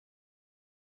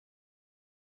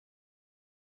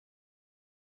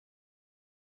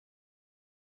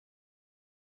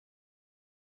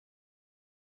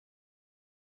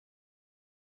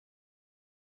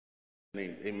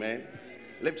Name. Amen.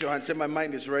 Lift your hand. Say, my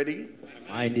mind is ready.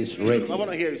 Mind is ready. I want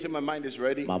to hear you say, my mind is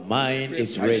ready. My mind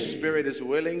is My ready. spirit is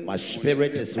willing. My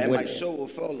spirit is and my willing. soul will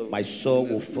follow. My soul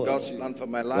will follow. God's plan for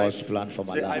my life. God's plan for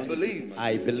my Say, life. I believe.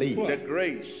 I believe The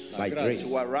grace. by grace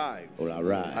to arrive. will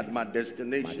arrive At my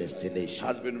destination. my destination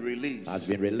Has been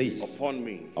released. Upon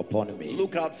me. Upon me.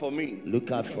 Look out for me.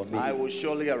 Look out for me. I will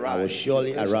surely arrive. I will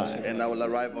surely arrive. And I will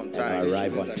arrive on And time. I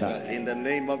arrive on time. In the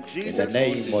name of Jesus. In the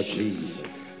name of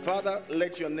Jesus. Father,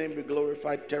 let your name be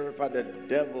glorified. Terrify the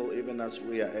devil even as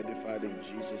we are edified in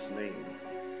Jesus' name.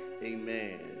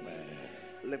 Amen.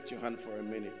 Lift your hand for a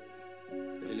minute.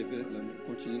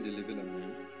 Continue de lever la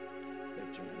main.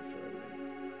 Lift your hand for a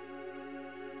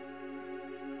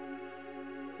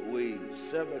minute. We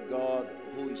serve a God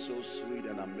who is so sweet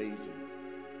and amazing.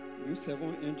 Nous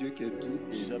servons un Dieu qui est doux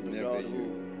We et serve a God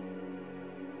merveilleux,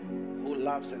 who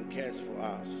loves and cares for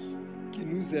us. qui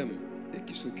nous aime et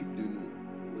qui s'occupe de nous.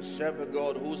 We serve a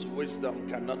God whose wisdom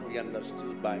cannot be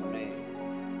understood by man,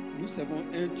 Nous servons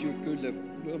un Dieu que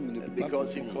l'homme ne peut pas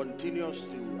because he comprendre. continues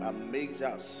to amaze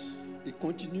us Il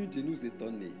continue de nous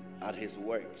étonner at his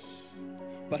works.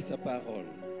 par sa parole.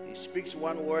 He speaks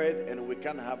one word and we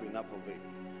can't have enough of it.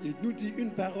 Il nous dit une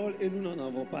parole et nous n'en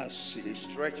avons pas assez. He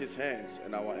stretches hands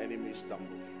and our enemies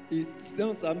stumble. Il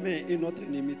tend sa main et notre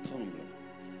ennemi tremble.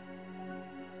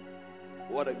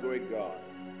 What a great God.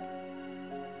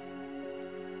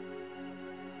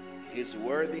 He's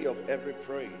worthy of every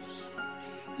praise.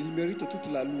 Il mérite toute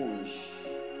la louange.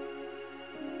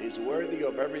 He's worthy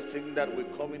of everything that we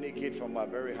communicate from our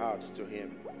very hearts to him.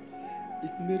 Il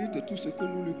mérite tout ce que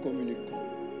nous lui communiquons.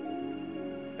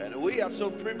 And we are so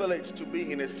privileged to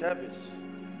be in his service.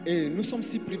 Et nous sommes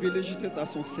si privilégiés d'être à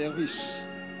son service.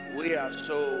 We are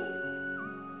so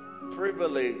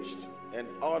privileged and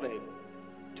honored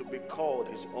to be called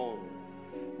his own.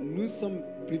 Nous sommes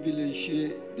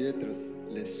privilégiés d'être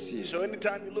les siens. So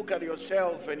anytime you look at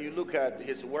yourself and you look at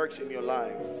his works in your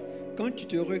life, Quand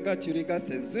tu regardes ses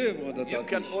œuvres dans ta you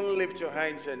can vie. only lift your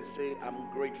hands and say, I'm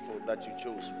grateful that you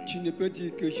chose me. Tu ne peux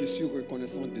dire que je suis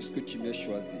reconnaissant de ce que tu m'as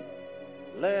choisi.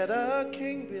 Let a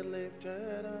king be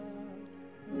lifted up.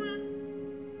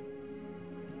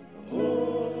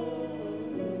 Oh,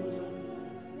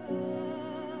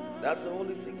 that's the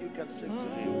only thing you can sing to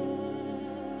him.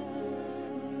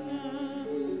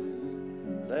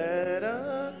 Let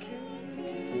a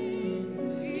king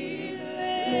be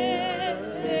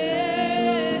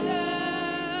lifted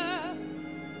up.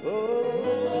 Oh,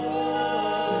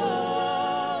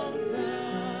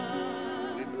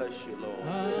 we bless you, Lord.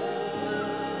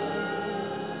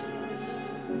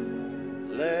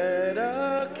 Let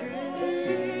a king be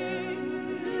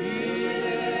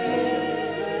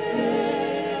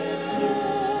lifted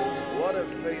up. What a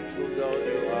faithful God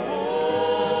you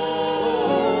are.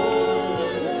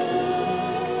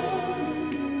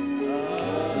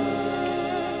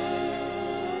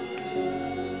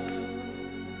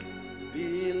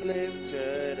 Be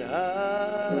lifted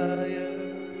higher,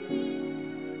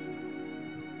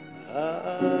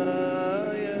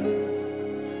 higher.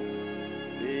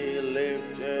 Be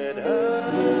lifted higher.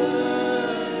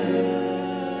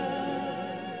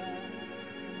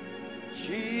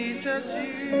 Jesus,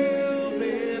 you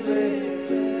be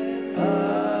lifted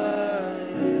higher,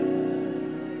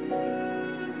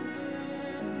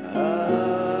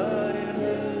 higher.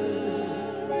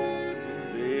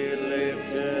 Be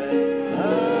lifted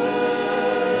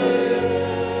higher.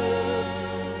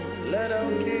 Let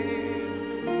our King,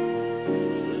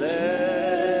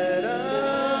 let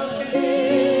our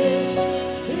King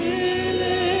be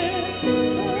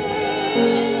lifted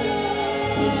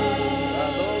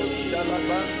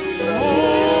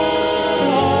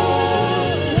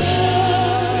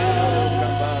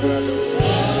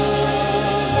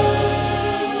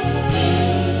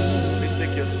Please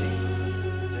take your seat.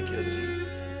 Take your seat.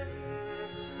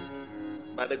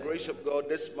 By the grace of God,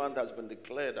 this month has been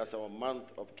declared as our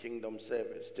month of kingdom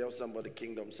service. Tell somebody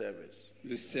kingdom service.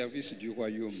 Le service du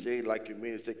royaume. Say it like you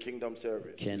mean it. Say kingdom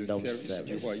service. Le Kingdom service du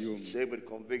service. royaume. Say it with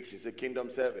conviction. Say kingdom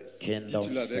service. Kingdom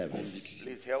Dis-tu-le avec service. conviction.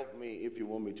 Please help me if you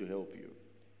want me to help you.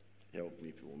 Help me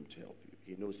if you want me to help you.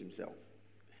 He knows himself.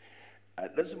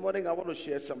 This morning, I want to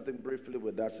share something briefly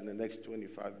with us in the next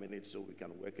 25 minutes so we can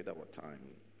work at our time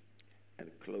and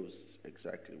close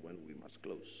exactly when we must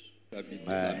close. Habitez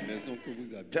la maison que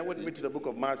vous habitez. Turn with me to the book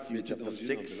of Matthew, Mettez chapter dans une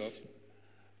 6. enveloppe.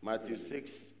 Matthew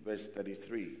 6, verse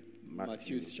 33.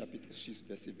 Matthieu chapitre 6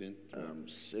 verset 20.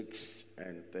 6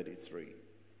 and 33.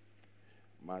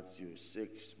 Matthew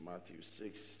 6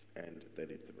 and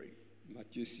 33.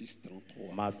 Matthieu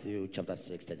 6:33. Matthew chapter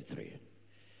 6, 33.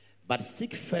 But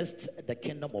seek first the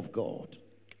kingdom of God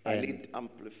I And- need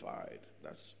amplified.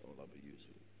 That's all I'll be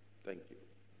using. Thank you.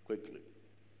 Quickly.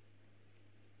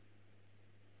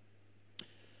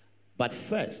 But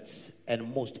first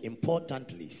and most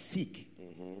importantly, seek,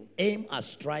 aim and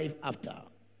strive after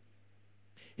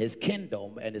his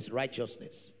kingdom and his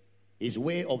righteousness, his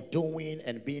way of doing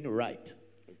and being right,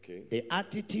 Okay. the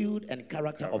attitude and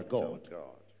character of God.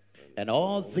 God. And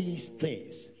all these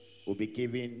things will be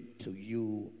given to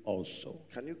you also.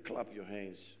 Can you clap your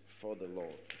hands for the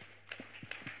Lord?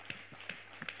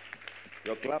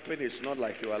 Your clapping is not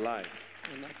like you're alive.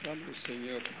 On acclame le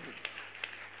Seigneur.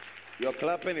 Your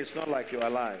clapping is not like you're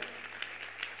alive.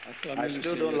 Acclamez I le still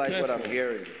Seigneur don't like très what I'm fort.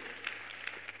 hearing.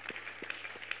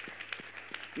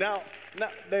 Now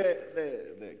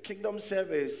the kingdom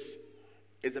service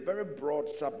is a very broad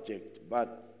subject,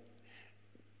 but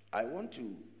I want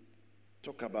to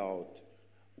talk about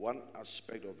one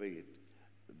aspect of it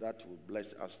that will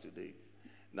bless us today.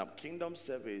 Now, kingdom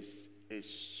service is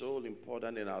so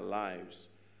important in our lives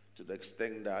to the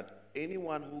extent that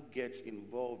anyone who gets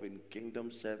involved in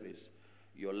kingdom service,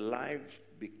 your life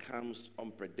becomes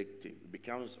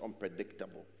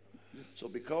unpredictable. So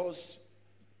because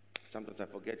sometimes I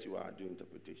forget you are doing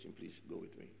interpretation, please go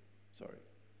with me. Sorry.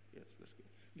 Yes, let's go.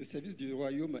 Le service du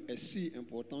royaume est si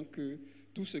important que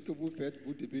tout ce que vous faites,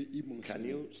 vous devez y Can mentionner.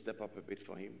 you step up a bit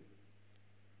for him?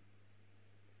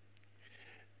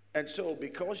 And so,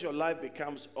 because your life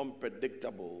becomes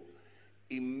unpredictable,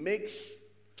 it makes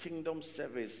kingdom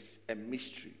service a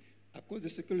mystery. À cause de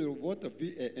ce que votre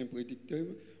vie est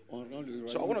imprédictible, on rend le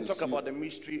So, I royaume want to des talk cieux. about the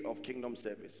mystery of kingdom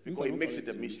service Nous because it allons makes parler it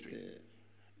a du mystery. mystère.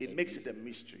 It makes it a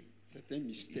mystery. C'est un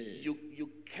mystère. You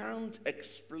can't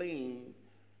explain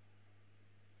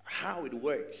how it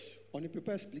works. On ne peut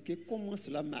pas expliquer comment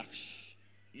cela marche.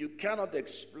 You cannot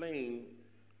explain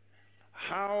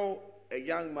how a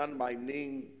young man by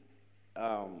name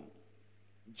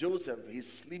Joseph, he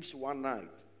sleeps one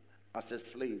night as a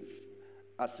slave,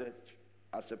 as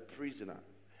a prisoner.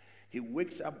 He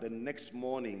wakes up the next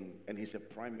morning and he's a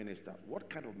prime minister. What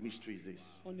kind of mystery is this?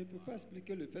 On ne peut pas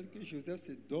expliquer le fait que Joseph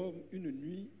se dorme une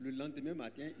nuit, le lendemain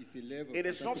matin, il se lève. It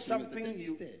is en not tant que premier. C'est un something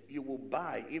mystère. you will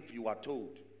buy if you are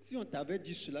told. Si on t'avait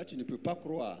dit cela, tu ne peux pas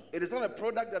croire. It is not a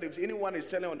product that if anyone is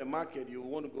selling on the market, you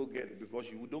want to go get it because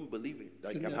you don't believe it.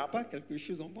 That Ce can n'est happen. pas quelque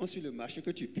chose, on pense sur le marché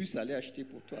que tu puisses aller acheter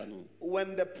pour toi, non.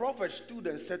 When the prophet stood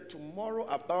and said, tomorrow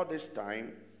about this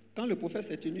time, Quand le prophète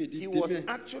s'est tenu et dit he was demain,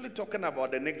 actually talking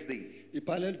about the next day. il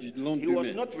parlait du He was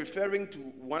lendemain. not referring to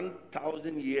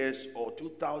 1,000 years or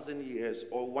 2,000 years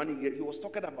or 1 year. He was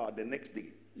talking about the next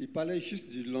day. Il parlait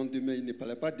juste du lendemain, il ne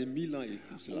parlait pas de 1000 ans et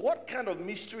tout cela. What kind of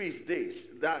mystery is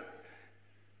this? That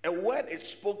a word is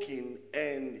spoken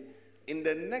and in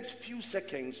the next few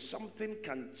seconds, something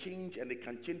can change and it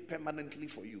can change permanently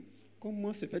for you.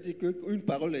 Comment se fait-il qu'une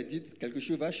parole est dite, quelque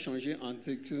chose va changer en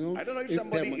direction I don't know if et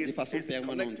somebody de façon is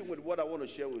permanente? connecting with what I want to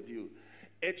share with you.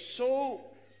 It's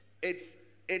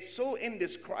so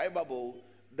indescribable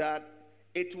that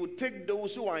it will take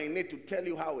those who are in it to tell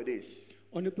you how it is.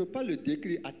 On ne peut pas le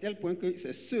décrire à tel point que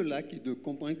c'est ceux-là qui doivent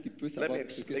comprendre, qui peuvent Let savoir me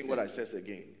ce que explain what I c'est. said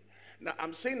again. Now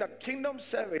I'm saying that kingdom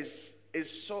service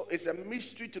is a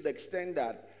mystery to the extent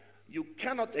that you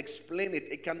cannot explain it.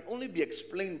 It can only be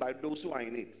explained by those who are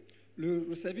in it.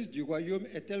 Le service du royaume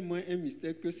est tellement un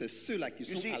mystère que c'est ceux-là qui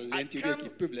You sont see, à I l'intérieur qui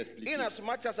can't, peuvent l'expliquer. in as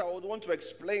much as I would want to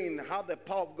explain how the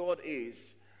power of God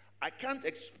is, I can't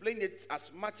explain it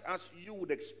as much as you would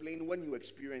explain when you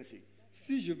experience it.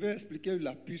 Si je veux expliquer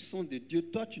la puissance de Dieu,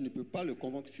 toi tu ne peux pas le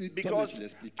convaincre si toi-même Because tu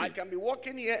l'expliques. I can be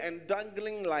walking here and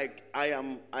dangling like I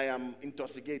am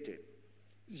intoxicated.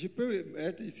 Je peux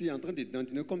être ici en train de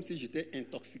dandiner comme si j'étais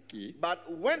intoxiqué. But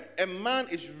when a man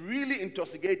is really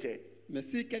intoxicated, Mais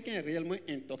si quelqu'un est réellement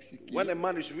intoxiqué, when a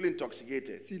man is really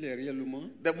intoxicated, s'il est réellement,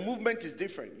 the movement is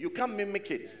different. You can't mimic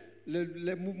it.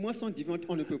 les mouvements sont différents,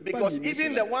 on ne peut pas Because mimer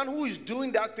even cela. the one who is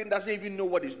doing that thing doesn't even know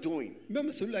what he's doing.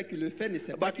 Même celui-là qui le fait ne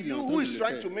sait pas But qu'il est you en train who de is le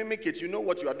trying to faire. mimic it, you know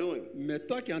what you are doing. Mais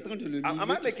toi qui es en train de le Am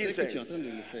mimer, I tu making sais que tu es en sense? train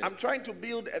de le faire. I'm trying to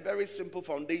build a very simple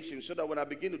foundation so that when I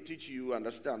begin to teach you, you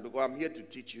understand. Because I'm here to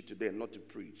teach you today, not to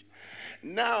preach.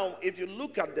 Now, if you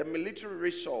look at the military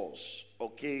resource,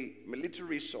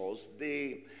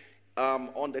 they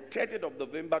on the 30th of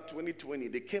November 2020,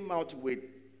 they came out with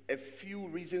a few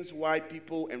reasons why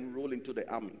people enroll into the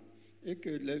army. Et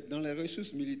que dans les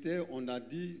ressources militaires, on a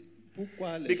dit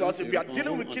pourquoi les Because gens if we are se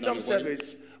dealing with enrôlent dans kingdom le royaume.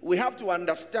 service, we have to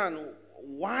understand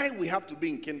why we have to be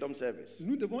in kingdom service.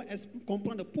 Nous devons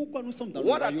comprendre pourquoi nous sommes dans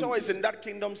What le at all royaume. is in that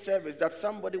kingdom service that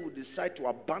somebody would decide to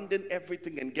abandon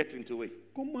everything and get into it?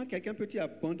 Comment quelqu'un peut-il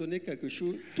abandonner quelque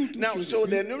chose, toute Now, chose so et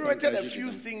they puis enumerated a s'engager few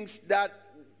dedans? things that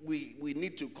we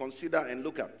need to consider and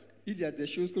look at. il y a des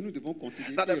choses que nous devons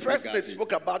considérer Now, the et first thing it regarder.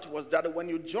 spoke about was that when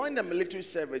you join the military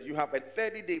service, you have a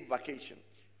 30-day vacation.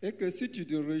 Et que si tu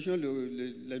te rejoins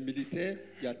les militaires,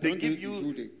 il y a They 30 give jours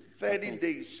you de 30 vacances.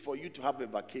 days for you to have a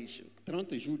vacation.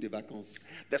 30 jours de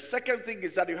vacances. The second thing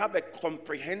is that you have a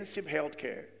comprehensive health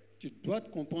care. Tu dois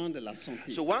comprendre la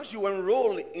santé. So once you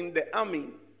enroll in the army,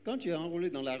 Quand tu es enrôlé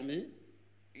dans l'armée,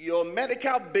 your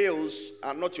medical bills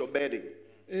are not your burden.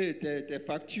 et tes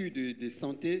factures de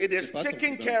santé, It is c'est pas ton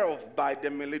taken problème. care of by the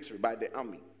military, by the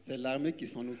army. C'est l'armée qui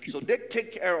s'en occupe. So they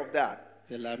take care of that.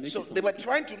 C'est l'armée So qui s'en they were occupe.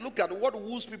 trying to look at what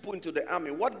woos people into the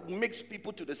army, what makes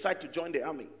people to decide to join the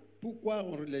army. Pourquoi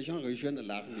les gens rejoignent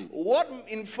l'armée? What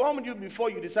informed you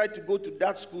before you decided to go to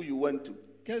that school you went to?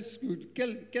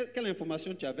 Quelle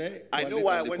information tu avais? pour I aller know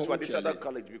why I dans went to l'école où tu Adisada allais?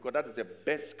 College because that is the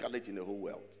best college in the whole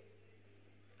world.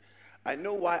 I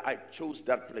know why I chose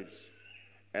that place.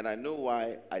 And I know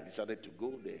why I decided to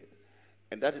go there.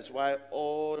 And that is why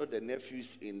all the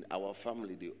nephews in our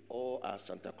family, they all are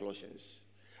Santa Clausians.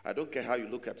 I don't care how you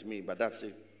look at me, but that's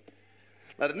it.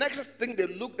 Now, the next thing they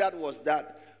looked at was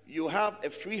that you have a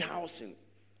free housing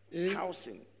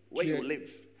where you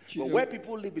live. But where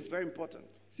people live is very important.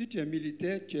 Si tu es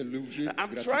militaire, tu es logé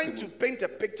I'm trying to gratuitement. paint a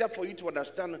picture for you to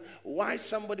understand why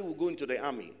somebody will go into the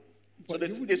army. So But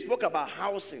you would- they spoke about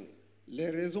housing. Les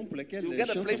raisons pour lesquelles You les get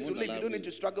a gens place se to vont live. dans You don't need l'armée.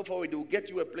 to struggle for it. They will get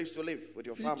you a place to live with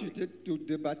your Si family. tu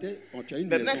débattais, tu as une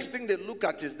The maison. next thing they look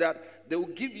at is that they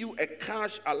will give you a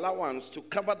cash allowance to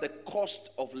cover the cost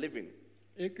of living.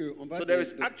 Et que on va, So there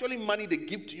is actually money they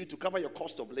give to you to cover your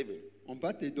cost of living. on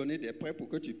va te donner des prêts pour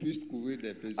que tu puisses couvrir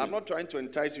des besoins. I'm not trying to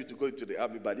entice you to go into the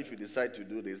army, but if you decide to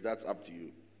do this, that's up to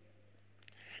you.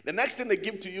 The next thing they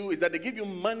give to you is that they give you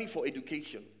money for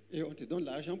education. Et on te donne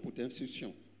l'argent pour tes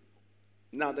institutions.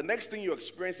 Now, the next thing you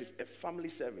experience is a family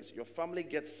service. Your family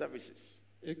gets services.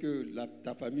 Et que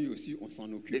ta famille aussi, on s'en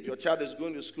If occupe. your child is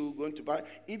going to school, going to buy,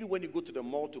 even when you go to the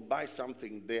mall to buy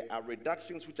something, there are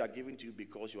reductions which are given to you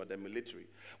because you are the military.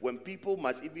 When people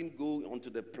must even go onto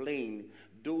the plane,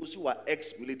 those who are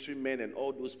ex-military men and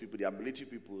all those people, they are military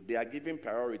people, they are given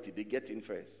priority. They get in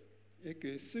first. Et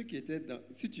que ceux qui étaient dans,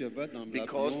 si tu vas dans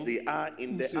Because l'avion, they are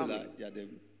in tous the ceux-là, army. il y a des...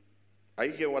 Are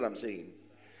you hearing what I'm saying?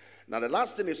 Now, the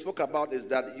last thing he spoke about is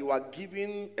that you are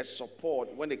given a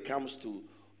support when it comes to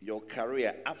your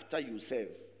career after you serve.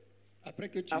 Après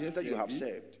que tu es After you have servi,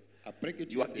 served, après que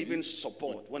tu you es are servi, given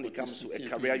support when on it te comes to a soutient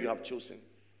career toujours. you have chosen.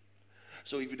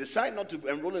 So if you decide not to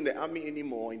enroll in the army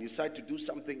anymore and decide to do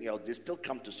something else, they still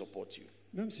come to support you.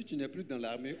 Même si tu n'es plus dans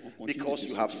l'armée, on continue Because de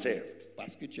te you have soutenir. served.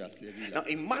 Parce que tu as servi Now là.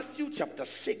 in Matthew chapter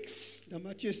 6, Dans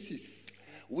Matthieu 6,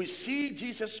 we see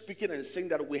Jesus speaking and saying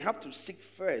that we have to seek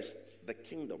first the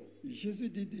kingdom Jésus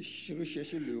dit de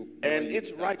rechercher le and royaume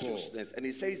its d'abord. righteousness. And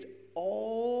he says,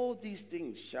 all these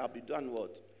things shall be done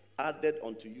what? Added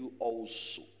unto you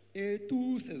also. Et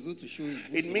toutes ces autres choses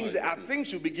vous It seront means there are ajoutées.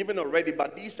 things you'll be given already,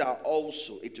 but these are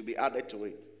also, it will be added to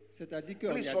it. C'est-à-dire qu'il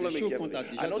Please y a follow des me choses qu'on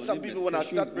carefully. t'a I know déjà some données, people, mais when I ces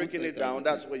start choses vont breaking s'être it down, ajoutées.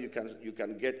 that's where you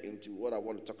can get into what I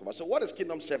want to talk about. So what is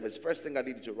kingdom service? First thing I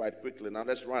need you to write quickly. Now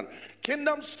let's run.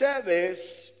 Kingdom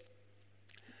service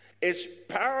is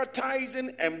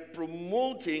prioritizing and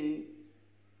promoting.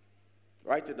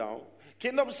 Write it down.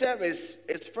 Kingdom service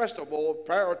is first of all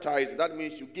prioritize. That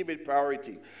means you give it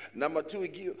priority. Number two,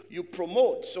 you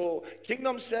promote. So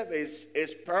kingdom service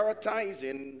is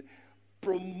prioritizing,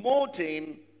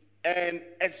 promoting, and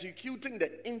executing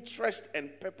the interest and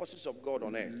purposes of God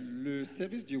on earth. Le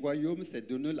service du royaume, c'est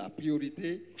donner la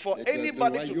priorité For de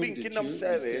anybody to royaume be in de kingdom Dieu, le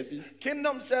service, service.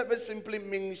 kingdom service simply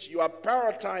means you are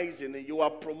prioritizing, you are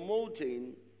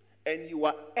promoting, and you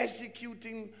are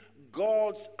executing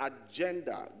God's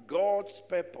agenda, God's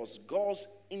purpose, God's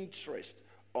interest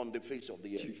on the face of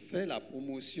the Tu earth. fais la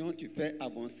promotion, tu fais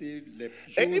avancer les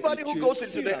choses Anybody de who Dieu goes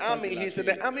sur into la the face army, de la he's in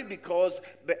terre. the army because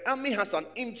the army has an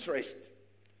interest.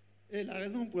 Et la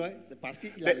raison pour laquelle, c'est parce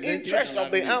qu'il a The l'intérêt interest dans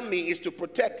of the l'armée. army is to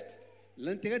protect.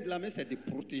 L'intérêt de l'armée, c'est de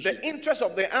protéger. The interest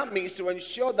of the army is to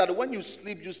ensure that when you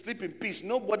sleep in peace.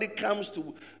 Nobody comes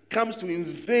to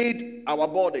invade our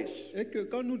bodies. Et que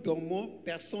quand nous dormons,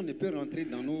 personne ne peut rentrer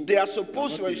dans nos. They are dans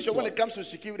supposed to notre ensure when territoire. it comes to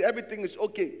security, everything is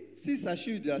okay. S'il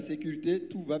s'agit de la sécurité,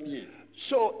 tout va bien.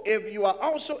 So if you are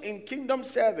also in kingdom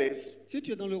service, Si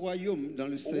tu es dans le royaume, dans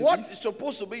le what is service,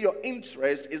 supposed to be your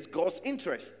interest is God's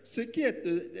interest. ce qui est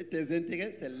tes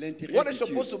intérêts, c'est l'intérêt What de is Dieu.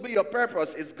 supposed to be your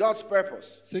purpose is God's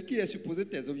purpose. Ce qui est supposé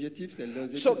tes objectifs, c'est leurs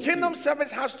So objectifs. kingdom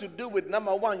service has to do with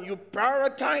number one, you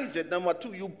prioritize it. Number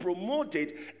two, you promote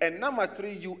it. And number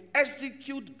three, you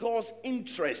execute God's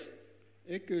interest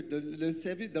Et que le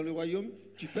service dans le royaume,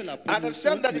 tu fais la I promotion.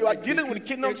 understand that tu you are dealing with exécutes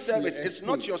kingdom et tu service. It's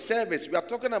not exposes. your service. We are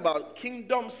talking about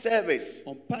kingdom service.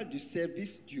 On parle du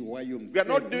service du royaume. We are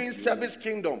not service doing du service royaume.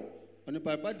 kingdom. On ne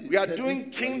parle pas du We are service doing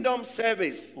du royaume. kingdom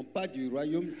service. On parle du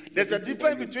royaume. There's a service du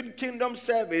difference royaume. between kingdom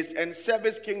service and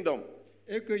service kingdom.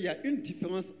 Et qu'il y a une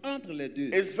différence entre les deux.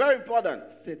 It's very important.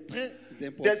 C'est très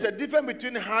important. There's a difference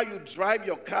between how you drive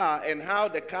your car and how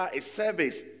the car is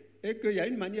serviced. Et qu'il y a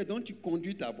une manière dont tu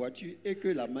conduis ta voiture et que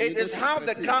la manière It dont is tu how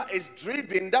the traites. car is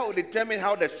driven that will determine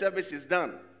how the service is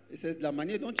done. Et c'est la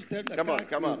manière dont tu traites la Come on, car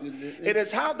come que on. It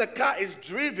is how the car is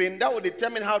driven that will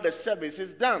determine how the service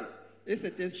is done. et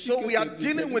c'est ainsi So que we are le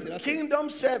dealing service with sera fait. kingdom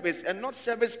service and not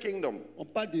service kingdom. On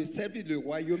parle de service du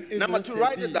royaume et Number non two,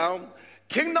 write it service. down.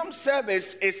 Kingdom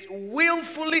service is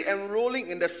willfully enrolling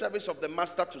in the service of the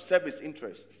master to serve his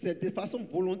interests. C'est de façon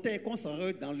volontaire qu'on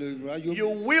s'enrôle dans le royaume. You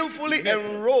willfully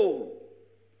enroll.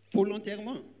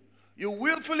 Volontairement. You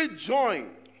willfully join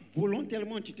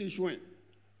Volontairement, tu te joins.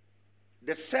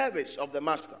 the service of the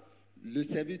master Le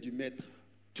service du maître.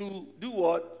 to do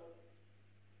what?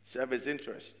 Serve his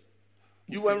interests.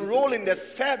 You service enroll in the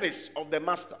service of the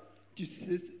master. Tu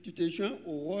te joins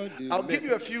au rôle de I'll give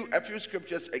maître. you a few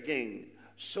scriptures again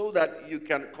so that you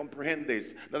can comprehend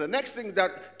this. Now, the next thing is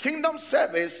that kingdom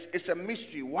service is a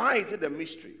mystery. Why is it a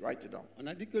mystery? Write it down. On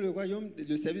a dit que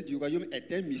le service du royaume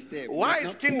est un mystère. Why is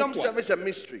Maintenant, kingdom pourquoi? service a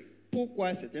mystery?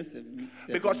 Pourquoi c'est un service?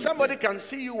 Because somebody can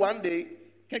see you one day,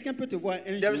 Quelqu'un peut te voir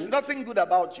un there is jour, nothing good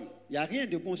about you. il n'y a rien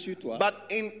de bon sur toi. But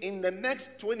in the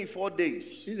next 24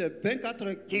 days, Il est 24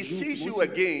 heures he jours sees qui you vont se-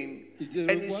 again Il te and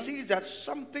he revoit. sees that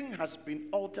something has been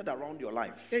altered around your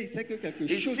life. Et il sait que quelque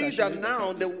He chose a sees that changé.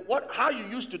 now, how you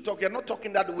used to talk, you're not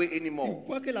talking that way Il anymore.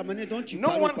 voit que la manière dont tu No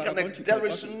parles one auparavant, can, tu there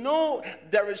parles is pas.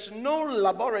 there is no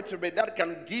laboratory that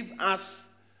can give us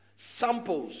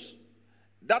samples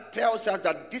that tells us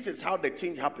that this is how the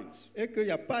change happens. Et qu'il n'y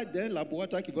a pas d'un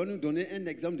laboratoire qui va nous donner un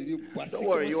exemple de dire voici Don't comment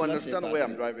worry, you cela s'est understand where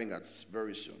I'm passé. driving at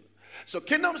very soon. So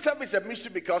kingdom service is a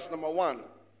mystery because number one,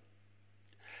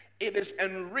 it is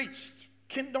enriched.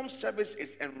 Kingdom service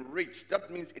is enriched.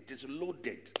 That means it is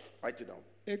loaded. Write it down.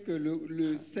 Et que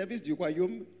le service du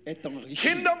royaume est enrichi.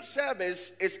 Kingdom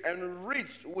service is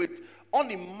enriched with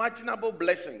unimaginable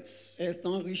blessings Est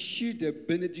enrichi de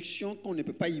bénédictions qu'on ne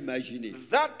peut pas imaginer.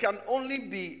 that can only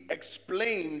be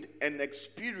explained and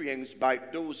experienced by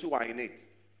those who are in it.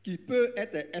 Qui peut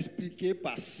être expliqué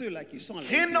par ceux-là qui sont à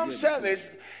Kingdom l'intérieur de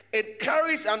service, it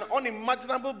carries an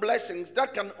unimaginable blessings that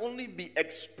can only be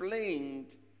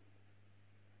explained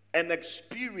and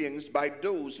experienced by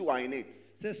those who are in it.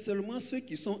 C'est seulement ceux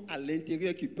qui sont à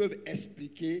l'intérieur qui peuvent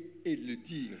expliquer et le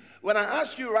dire. When I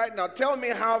ask you right now, tell me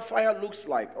how fire looks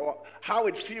like or how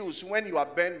it feels when you are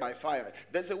burned by fire.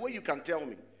 There's a way you can tell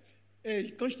me.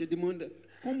 Et quand je te demande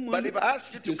comment But if I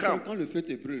ask tu you te to sens come- quand le feu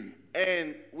te brûle,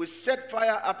 And we set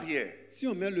fire up here si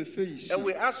on met le feu ici and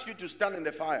we ask you to stand in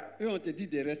the fire. et on te dit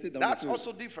de rester dans That's le feu,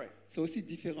 also different. c'est aussi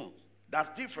différent.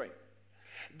 That's different.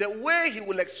 The way he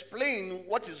will explain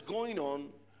what is going on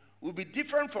will be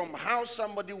different from how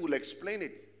somebody will explain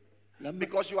it. La ma-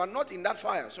 Because you are not in that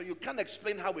fire, so you can't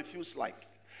explain how it feels like.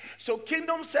 So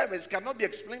kingdom service cannot be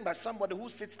explained by somebody who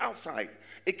sits outside.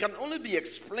 It can only be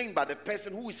explained by the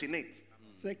person who is in it.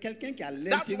 C'est quelqu'un qui est à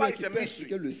That's why l'intérieur it's qui a peut mystery.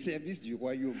 expliquer le service du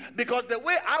royaume. Because the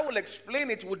way I will explain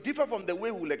it will differ from the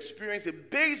way we will experience it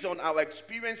based on our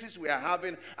experiences we are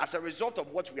having as a result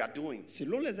of what we are doing.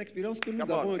 Selon les expériences que nous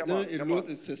Come on, avons come l'un on, et come l'autre,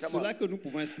 on, c'est come cela on. que nous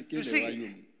pouvons expliquer You le see,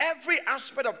 royaume. every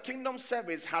aspect of kingdom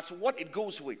service has what it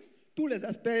goes with. Tous les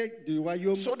aspects du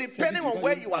royaume, So service depending du on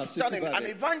where royaume, you are à ce qui standing, va an avec.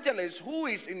 evangelist who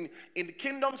is in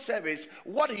kingdom service,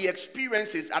 what he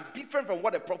experiences are different from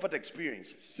what a prophet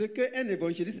experiences. Ce qu'un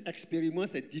évangéliste expérimente,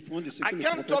 c'est différent de ce I que le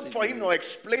can't talk prophète for him expérimente. nor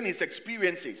explain his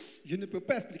experiences. Je ne peux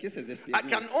pas expliquer ses I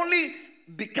expériences. can only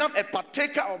become a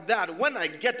partaker of that when I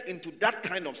get into that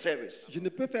kind of service. Je ne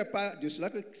peux faire part de cela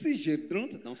que si je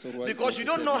rentre dans ce royaume. Because you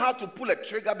don't know how to pull a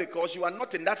trigger because you are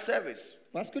not in that service.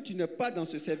 Parce que tu n'es pas dans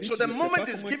ce service. So tu the ne sais moment pas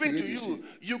it's comment given tirer to dessus. you,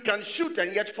 you can shoot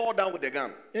and yet fall down with the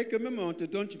gun. Et que même on te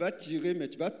donne, tu vas tirer, mais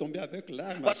tu vas tomber avec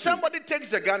l'arme. à But feu. somebody takes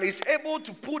the gun, is able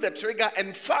to pull the trigger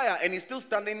and fire, and he's still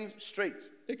standing straight.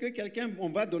 Et que quelqu'un, on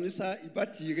va donner ça, il va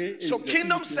tirer. Et So il va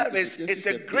kingdom tirer, service tirer, is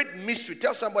a tirer. great mystery.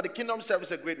 Tell somebody kingdom service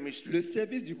is a great mystery. Le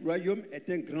service du royaume est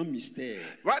un grand mystère.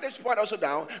 Write this point also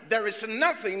down. There is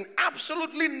nothing,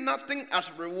 absolutely nothing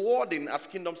as rewarding as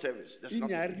kingdom service. There's Il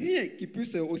n'y a nothing. rien qui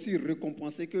puisse aussi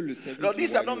récompenser que le service Now, du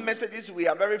these are not royaume. messages we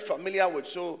are very familiar with,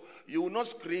 so you will not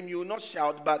scream, you will not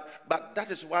shout, but that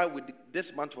is why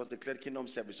this month was declared kingdom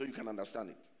service, so you can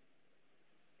understand it.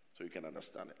 So you can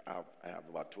understand it. I have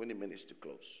about 20 minutes to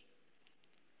close.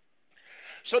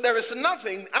 So there is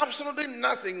nothing, absolutely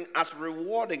nothing as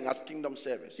rewarding as kingdom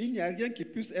service. Il n'y a rien qui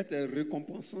puisse être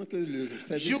récompensant que le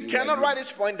service You du cannot royaume. write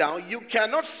this point down. You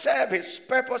cannot serve his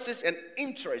purposes and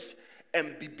interests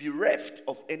and be bereft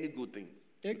of any good thing.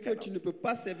 Et que tu ne peux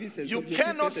pas servir ses You objectifs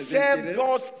cannot et ses serve intérêts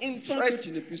God's sans que interest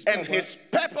tu ne puisses pas and avoir, his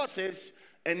purposes,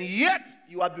 and yet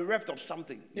you are bereft of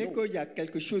something. et No. qu'il y a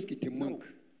quelque chose qui te manque.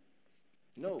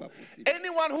 C'est No. pas possible.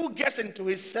 Anyone who gets into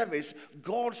his service,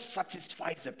 God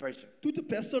satisfies the person. Toute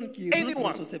personne qui rentre Anyone.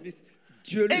 dans son service,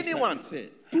 Dieu le Anyone. satisfait.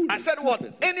 I said Toute what?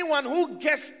 personne. Anyone who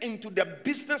gets into the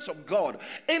business of God,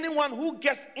 anyone who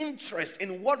gets interest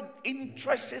in what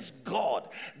interests God,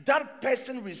 that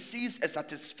person receives a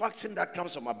satisfaction that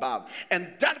comes from above.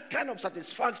 And that kind of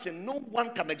satisfaction, no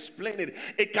one can explain it.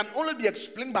 It can only be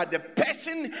explained by the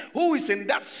person who is in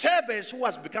that service, who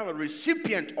has become a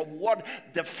recipient of what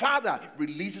the Father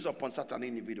releases upon such an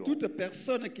individual. Toute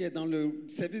personne qui est dans le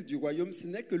service du royaume, ce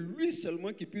n'est que lui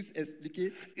seulement qui puisse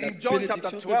expliquer la In John chapter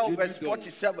bénédiction que 12, Dieu verse lui donne.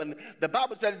 47, the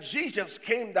Bible said Jesus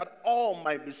came that all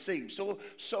might be saved. So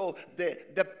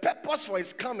the purpose for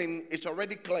his coming is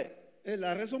already clear. Et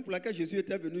la raison pour laquelle Jésus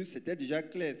était venu, c'était déjà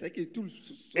clair. C'est que tout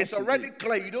soit It's sauvé. already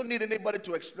clear. You don't need anybody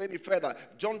to explain it further.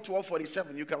 John 12,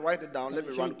 47. You can write it down. Let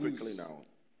me Jean run quickly 12. now.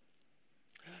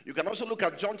 You can also look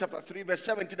at John chapter 3, verse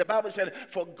 17. The Bible said,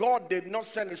 "For God did not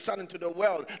send his son into the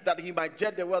world that he might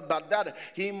judge the world, but that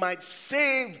he might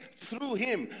save through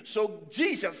him." So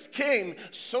Jesus came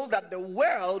so that the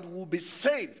world will be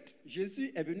saved.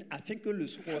 Jésus est venu afin que le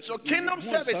soit. So kingdom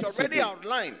service already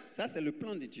outlined. Ça, c'est le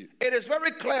plan de Dieu. It is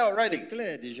very clear already. C'est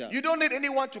clair déjà. You don't need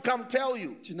anyone to come tell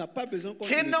you. Tu n'as pas besoin qu'on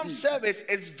te le Kingdom dise. service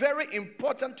is very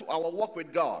important to our walk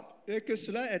with God. Et que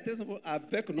cela est très important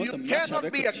avec You notre marche cannot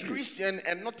avec be a Dieu. Christian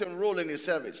and not enroll in his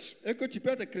service. Et que tu peux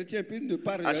être chrétien puis ne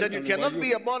pas I regarder said dans you le cannot be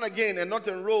royaume. a born again and not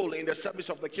enroll in the service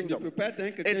of the Tu ne kingdom. peux pas être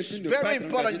un chrétien It's puis ne pas very être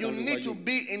important. engagé You dans le need to royaume.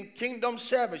 be in kingdom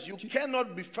service. You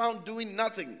cannot be found doing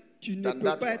nothing Tu ne than peux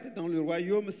that pas one. être dans le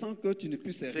royaume sans que tu ne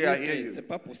puisses Say, rien I hear faire. you. C'est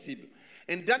pas possible.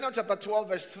 In Daniel chapter 12,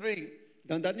 verse 3,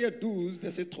 Dans Daniel 12,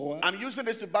 verset 3, I'm using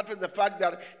this to buttress the fact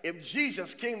that if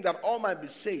Jesus came that all might be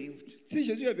saved, si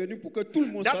Jésus est venu pour que tout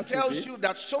le monde soit that tells sauvé, you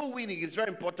that soul winning is very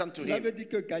important to cela him. veut dire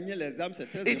que gagner les âmes, c'est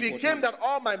très If he came important. that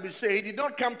all might be saved, he did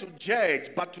not come to judge,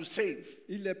 but to save.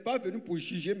 Il n'est pas venu pour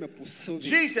juger, mais pour sauver.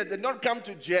 Jesus did not come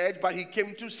to judge, but he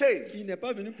came to save. Il n'est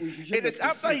pas venu pour juger, It mais is pour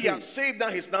after he sauver. has saved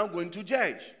that he's now going to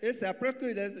judge. Et c'est après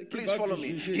qu'il Please va follow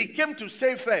me. juger. He came to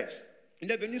save first. Il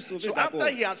est venu sauver So d'abord.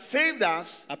 after he has saved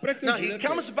us, Après que now je he l'ai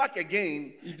comes fait, back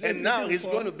again, il est and now venu he's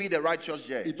encore. going to be the righteous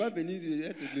Il judge. va venir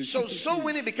être le So juste soul juge.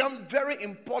 winning becomes very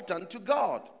important to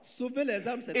God. Sauver les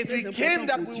âmes, c'est If très he came important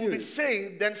that pour we will be Dieu.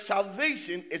 saved, then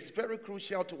salvation is very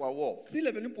crucial to our walk. S'il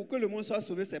est venu pour que le monde soit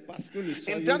sauvé, c'est parce que le In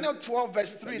soyeux... Daniel 12,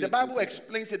 verse 3, the Bible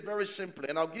explains it very simply,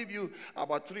 and I'll give you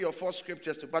about 3 or 4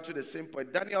 scriptures to back to the same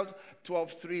point. Daniel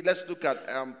 12, 3, let's look at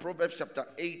Proverbs chapter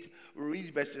 8. We'll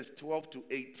read verses 12 to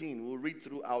 18. We'll read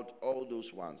throughout all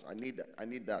those ones. I need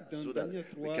that Dans so that Daniel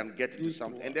we 3, can get into 12,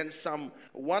 something. And then Psalm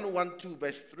 112,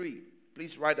 verse 3.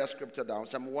 Please write that scripture down.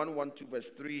 Psalm 112, verse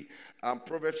 3.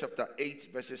 Proverbs chapter 8,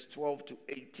 verses 12 to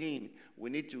 18. We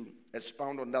need to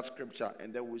expound on that scripture,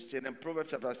 and then we'll see. And then Proverbs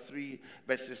chapter 3,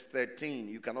 verses 13.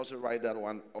 You can also write that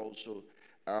one also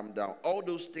down. All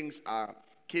those things are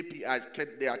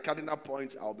KPIs. They are cardinal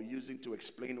points I'll be using to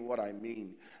explain what I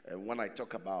mean when I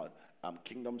talk about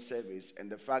kingdom service and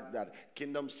the fact that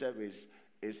kingdom service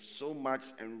is so much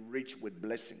enriched with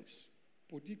blessings.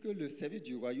 Pour dire que le service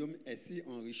du royaume est si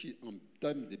enrichi en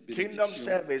termes de Kingdom bénédiction.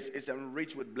 service is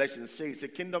enriched with blessings. Say it's a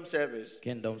kingdom service.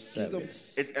 Kingdom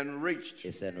service It's enriched.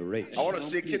 is enriched. I want to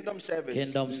say kingdom service.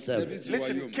 Kingdom Le service. service du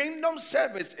Listen, royaume. kingdom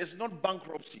service is not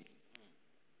bankruptcy.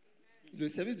 Le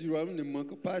service du royaume ne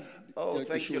manque pas Oh, quelque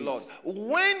thank you, chose. Lord.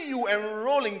 When you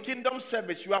enroll in kingdom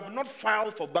service, you have not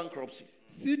filed for bankruptcy.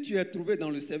 Si tu es trouvé dans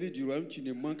le service du royaume, tu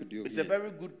ne manques de It's a rien.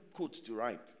 very good quote to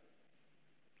write.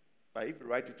 But if you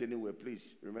write it anywhere,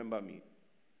 please remember me.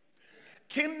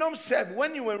 Kingdom service,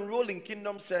 when you enroll in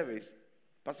kingdom service,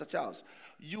 Pastor Charles,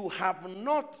 you have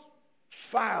not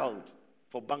filed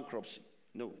for bankruptcy.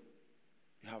 No,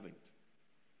 you haven't.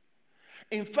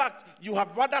 In fact, you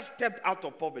have rather stepped out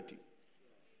of poverty.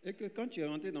 Et que quand tu es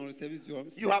rentré dans le service du royaume,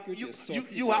 c'est You have, que tu you, es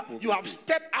sorti you de la have, you have pauvreté.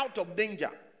 stepped out of danger.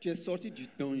 Tu es sorti du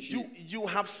danger. You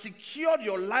have secured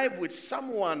your life with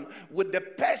someone, with the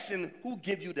person who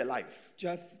gave you the life. Tu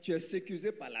es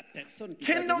sécurisé par la personne qui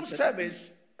t'a Kingdom donné cette vie.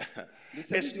 service Le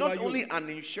service is du not royaume, only an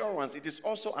insurance, it is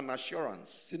also an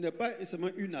assurance. ce n'est pas seulement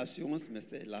une assurance, mais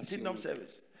c'est Kingdom l'assurance.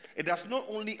 service. It does not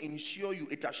only insure you,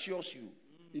 it assures you.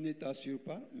 Il ne t'assure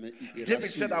pas, mais il te David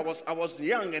said, rassure. I was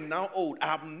young and now old. I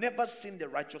have never seen the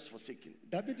righteous forsaken,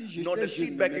 David dit, nor the j'étais jeune,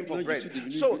 seed mais begging for maintenant bread. je suis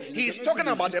devenu So vieux. Je n'ai he's jamais talking vu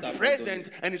le about the juste abandonné. present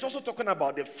and he's also talking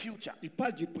about the future. Il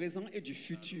parle du présent et du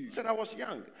futur. He said, I was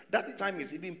young. That time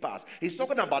is even past. He's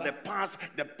talking about the past,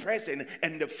 the present,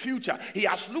 and the future. He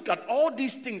has looked at all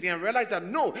these things and realized that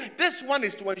no, this one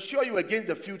is to ensure you against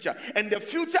the future. And the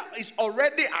future is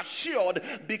already assured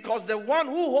because the one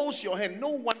who holds your hand, no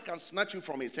one can snatch you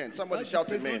from his hand. Somebody Du shout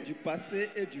présent, amen. du passé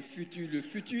et du futur. Le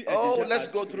futur est Oh, déjà let's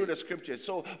go assuré. through the scriptures.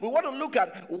 So we want to look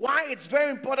at why it's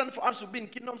very important for us to be in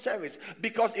kingdom service.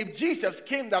 Because if Jesus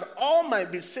came that all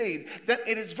might be saved, then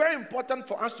it is very important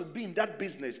for us to be in that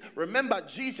business. Remember,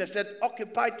 Jesus said,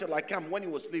 occupy till I come. When he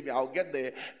was leaving, I'll get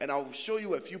there and I'll show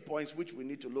you a few points which we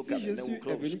need to look Si at and then Jésus we'll est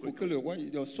close venu pour que quickly. le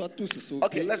roi soit tous sauvés,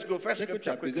 Okay, let's go. First c'est que tu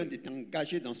as scripture besoin quickly. de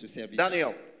t'engager dans ce service.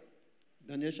 Daniel.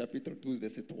 Daniel chapitre 12,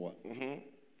 verset 3.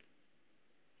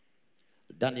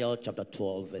 Daniel chapter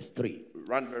 12, verse 3.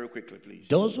 Run very quickly, please.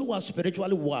 Those who are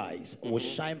spiritually wise will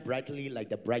shine brightly like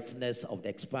the brightness of the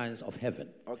expanse of heaven.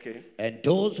 Okay. And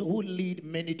those who lead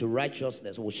many to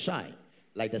righteousness will shine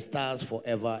like the stars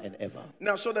forever and ever.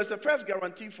 Now, so there's the first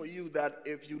guarantee for you that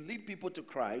if you lead people to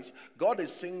Christ, God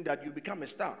is saying that you become a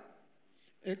star.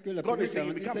 Et que la God première is saying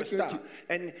you garantie, become a c'est que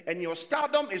star. And your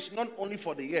stardom is not only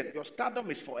for the earth, your stardom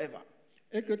is forever.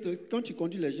 quand tu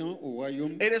conduis les gens au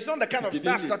royaume, It is not the kind of tu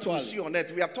deviens stars that you l'étoile. see on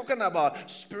earth. We are talking about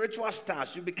spiritual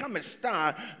stars. You become a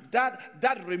star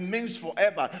that remains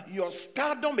forever. Your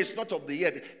stardom is not of the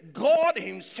earth. God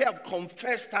himself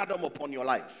confers stardom upon your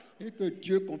life. Et que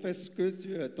Dieu confesse que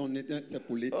ton éternel, c'est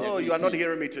pour l'éternité. Oh, you are not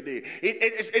hearing me today.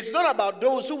 It's not about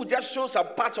those who just show some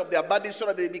parts of their body so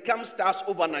that they become stars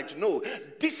overnight. No,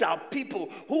 these are people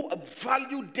who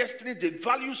value destiny, they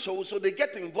value souls, so they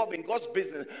get involved in God's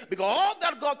business because all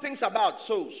that God thinks about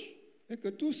souls. Et que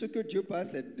tout ce que Dieu parle,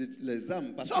 c'est les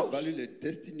âmes, parce Souls. qu'il value les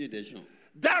destinées des gens.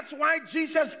 That's why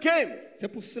Jesus came. C'est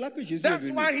pour cela que Jésus est That's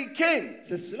venu. why he came.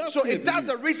 C'est cela So qu'il est if that's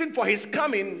venu. the reason for his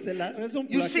coming, C'est la raison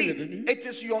pour you laquelle il est see, venu. it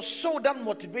is your soul that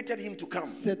motivated him to come.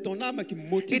 C'est ton âme qui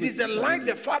motive. It is the sa life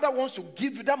vie. the Father wants to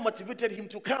give you that motivated him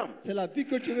to come. C'est la vie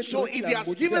que Dieu veut So te if he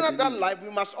has given us that life, we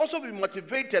must also be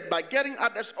motivated by getting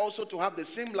others also to have the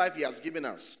same life he has given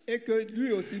us. Et que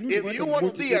lui aussi, nous If devons you être want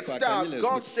to be motivés a par star, gagner les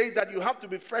God autres. says that you have to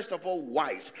be first of all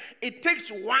wise. It takes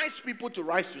wise people to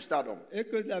rise to stardom. Et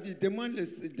que la vie demande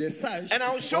des sages. And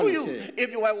I'll pour show pouvoir le you, faire.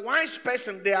 if you are a wise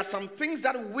person, there are some things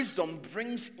that wisdom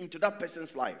brings into that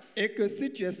person's life. Et que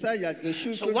si tu es sage, il y a des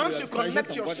choses So que once la you sagesse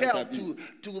connect envoie dans ta yourself vie.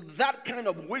 to that kind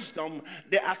of wisdom,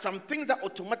 there are some things that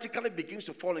automatically begins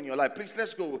to fall in your life. Please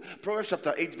let's go. Proverbs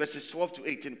chapter 8, verses 12 to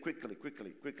 18.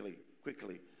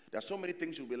 Quickly. There are so many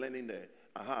things you'll be learning there.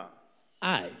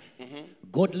 I,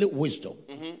 godly wisdom,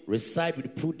 reside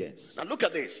with prudence. Now look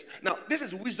at this. Now this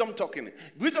is wisdom talking.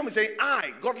 Wisdom is saying,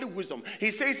 I, godly wisdom. He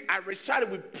says, I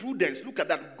reside with prudence. Look at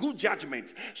that, good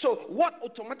judgment. So what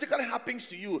automatically happens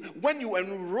to you when you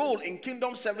enroll in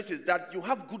kingdom services that you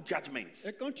have good judgment.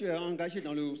 Et quand tu es engagé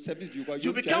dans le service du royaume,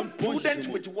 You tu as un become bon prudent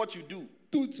jugement. with what you do.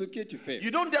 Tout ce que tu fais. You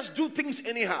don't just do things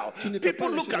anyhow. Tu ne fais People pas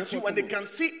les look choses at you and they n'importe can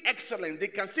see excellence, they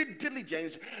can see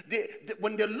diligence.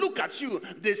 When they look at you,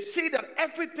 they see that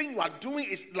everything you are doing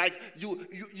is like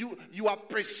you are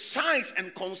precise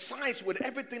and concise with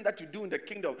everything that you do in the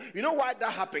kingdom. You know why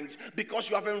that happens? Because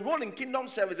you have enrolled in kingdom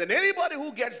service, and anybody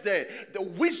who gets there, the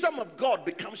wisdom of God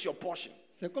becomes your portion.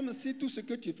 C'est comme si tout ce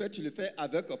que tu fais, tu le fais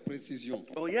avec précision.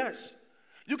 Oh yes.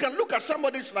 You can look at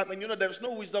somebody's life and you know there's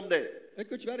no wisdom there. Et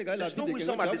que tu vas regarder la There's vie no de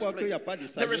wisdom quelqu'un, tu on vas voir qu'il n'y display. a pas de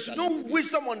There sagesse. is à no l'intérieur.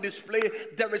 wisdom on display.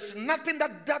 There is nothing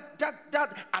that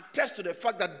attests to the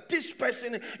fact that this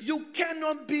person, you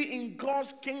cannot be in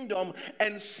God's kingdom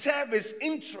and serve his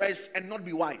interests and not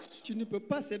be wise. Tu ne peux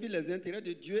pas servir les intérêts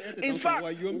de Dieu, être In dans son fact,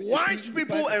 royaume. et wise puis ne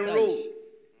pas people être enroll sage.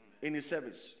 in his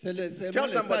service. C'est seulement Tell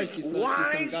les somebody, sages qui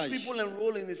wise s'engagent. people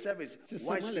enroll in his service. C'est Wise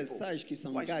seulement les people. sages qui Wise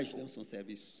s'engagent people. dans son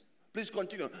service. Please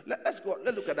continue. Let's go.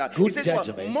 Let's look at that. Good It says what?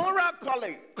 judgment. Moral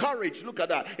courage. Look at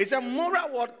that. It's a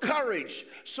moral word, courage.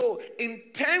 So in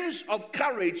terms of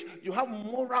courage, you have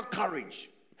moral courage.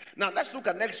 Now let's look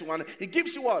at next one. He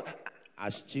gives you what?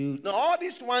 Astute, Now all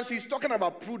these ones he's talking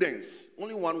about prudence.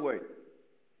 Only one word.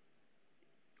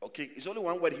 Okay, it's only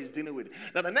one word he's dealing with.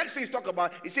 Now the next thing he's talking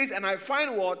about, he says, and I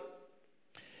find what?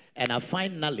 and I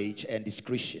find knowledge and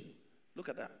discretion. Look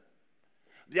at that.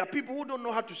 There are people who don't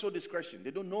know how to show discretion.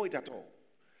 They don't know it at all.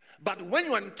 But when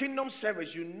you are in kingdom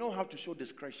service, you know how to show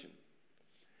discretion.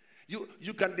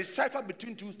 You can decipher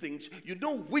between two things. You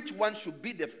know which one should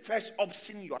be the first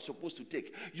option you are supposed to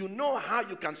take. You know how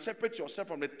you can separate yourself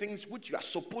from the things which you are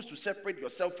supposed to separate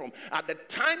yourself from at the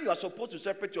time you are supposed to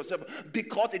separate yourself,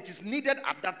 because it is needed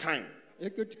at that time. Et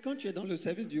que quand tu es dans le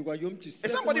service du royaume, tu sais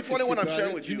Is somebody comment te following what I'm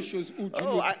sharing séparer with you? d'une chose ou d'une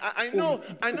Oh, autre.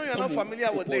 I know you're not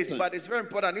familiar with this, but it's very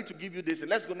important. I need to give you this.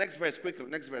 Let's go next verse quickly.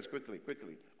 Next verse quickly.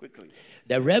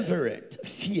 The reverent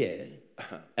fear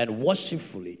and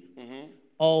worshipfully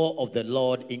awe of the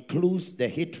Lord includes the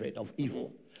hatred of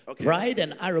evil, Okay. pride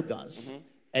and arrogance,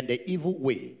 and the evil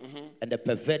way, and the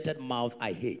perverted mouth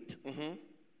I hate.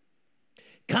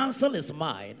 Counsel is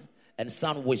mine and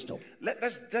sound wisdom.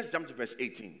 Let's jump to verse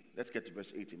 18. Let's get to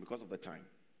verse 18 because of the time.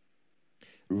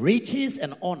 Riches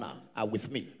and honor are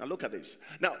with me. Now look at this.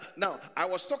 Now I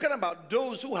was talking about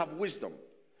those who have wisdom.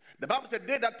 The Bible said,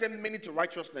 "They that turn many to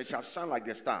righteousness shall shine like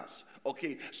the stars."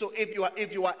 Okay, so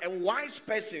if you are a wise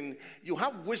person, you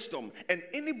have wisdom, and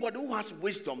anybody who has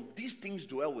wisdom, these things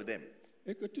dwell with them.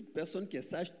 Et que toute personne qui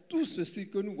sache tout ceci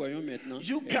que nous voyons maintenant.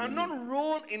 You cannot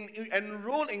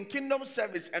enroll in kingdom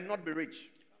service and not be rich.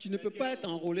 Tu ne peux pas être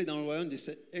enrôlé dans le royaume de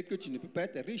et que tu ne peux pas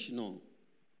être riche, non.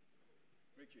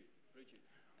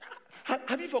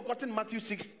 Have you forgotten Matthew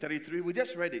 6:33? We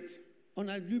just read it. On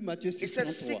a lu Matthieu It 6,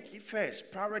 says, 33. "Seek ye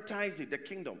first, prioritize it, the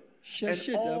kingdom,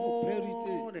 Cherchez and d'abord all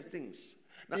priorité. the things."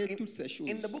 Now, Et toutes ces choses.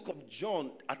 in the book of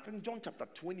John, I think John chapter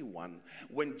 21,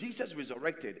 when Jesus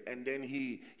resurrected and then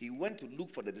he went to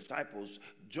look for the disciples,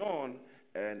 John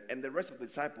and the rest of the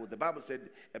disciples, the Bible said,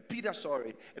 Peter,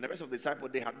 and the rest of the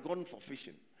disciples, they had gone for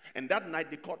fishing. And that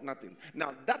night they caught nothing.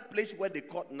 Now, that place where they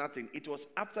caught nothing, it was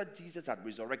after Jesus had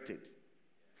resurrected.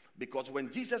 Because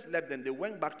when Jesus left them, they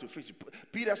went back to fish.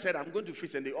 Peter said, "I'm going to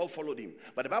fish," and they all followed him.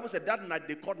 But the Bible said that night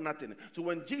they caught nothing. So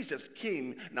when Jesus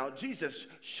came, now Jesus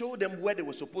showed them where they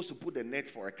were supposed to put the net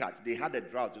for a catch. They had a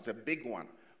drought. It was a big one.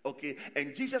 Okay,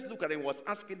 and Jesus looked at them and was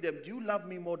asking them, "Do you love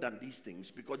me more than these things?"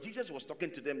 Because Jesus was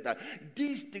talking to them that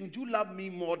these things, do you love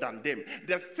me more than them?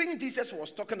 The thing Jesus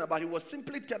was talking about, he was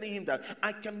simply telling him that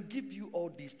I can give you all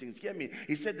these things. Hear me.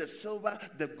 He said, "The silver,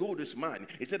 the gold is mine."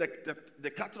 He said, the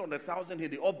cattle on 1,000 here,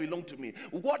 they all belong to me.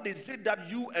 What is it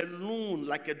that you alone,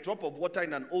 like a drop of water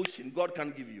in an ocean, God can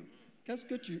give you? Qu'est-ce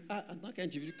que tu as en tant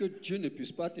qu'individu que Dieu ne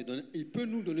puisse pas te donner? Il peut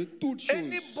nous donner toutes choses.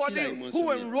 Anybody who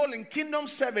enroll in kingdom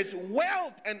service,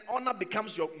 wealth and honor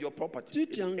becomes your property. Si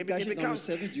tu es engagé dans le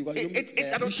service du royaume, It's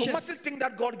an automatic thing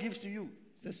that God gives to you.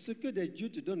 c'est ce que Dieu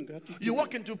te donne gratuitement. You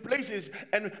walk into places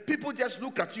and people just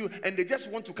look at you and they just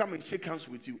want to come and shake hands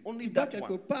with you. Only Tu vas that quelque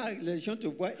one. part, les gens te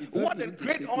voient, ils veulent What a venir te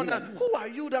great serrer la honor. main. Who are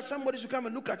you that somebody should come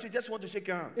and look at you, just want to shake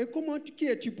your hand? Et qui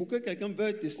es-tu pour que quelqu'un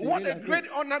veuille te serrer What la a main? great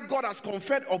honor God has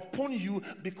conferred upon you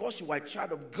because you are a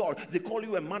child of God. They call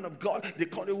you a man of God. They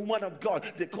call you a woman of God.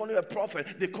 They call you a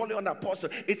prophet. They call you an apostle.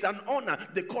 It's an honor.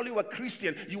 They call you a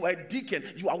Christian. You are a deacon.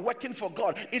 You are working for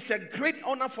God. It's a great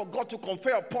honor for God to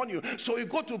confer upon you. So you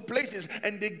go to places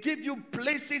and they give you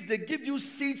places, they give you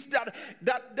seats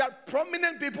that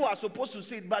prominent people are supposed to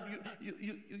sit, but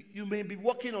you may be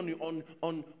walking on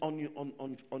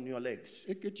your legs.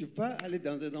 Et que tu vas aller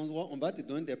dans des endroits, on va te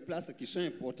donner des places qui sont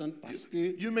importantes parce que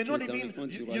You may tu not es dans le fond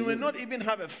du you may royaume. not even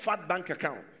have a fat bank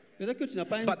account. Peut-être que tu n'as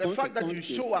pas un But the compte fact that you compte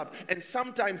show up and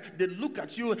sometimes they look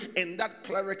at you in that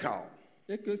clerical.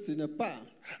 et que ce n'est pas.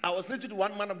 I was listening to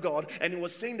one man of God, and he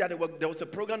was saying that there was a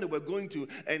program they were going to,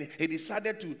 and he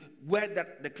decided to wear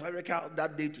the clerical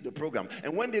that day to the program.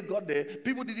 And when they got there,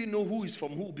 people didn't know who is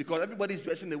from who because everybody's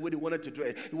dressing the way they wanted to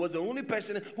dress. He was the only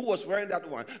person who was wearing that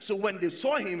one. So when they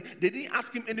saw him, they didn't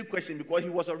ask him any question because he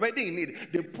was already in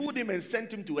it. They pulled him and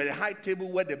sent him to a high table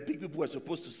where the big people were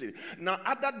supposed to sit. Now,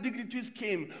 other dignitaries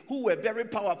came who were very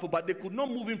powerful, but they could not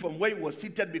move him from where he was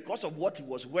seated because of what he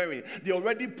was wearing. They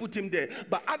already put him there.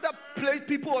 But other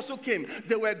people also came.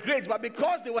 They were great, but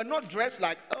because they were not dressed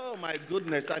like, oh my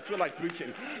goodness, I feel like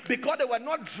preaching. Because they were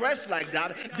not dressed like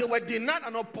that, they were denied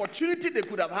an opportunity they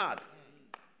could have had.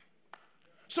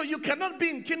 So you cannot be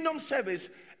in kingdom service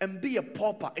and be a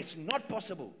pauper. It's not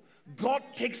possible. God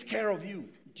takes care of you.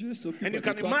 Dieu s'occupe And you de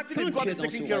can toi imagine if quand God tu es is dans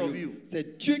taking ce care of royaume. you.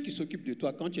 C'est Dieu qui s'occupe de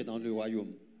toi quand tu es dans le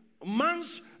royaume.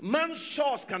 Man's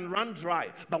shores can run dry,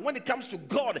 but when it comes to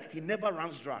God, he never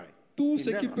runs dry. Tout He ce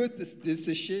qui never. peut te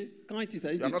dessécher quand il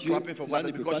s'agit You are de not Dieu, clapping for cela God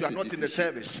ne peut because pas you are se not in the dessécher.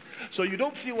 service. So you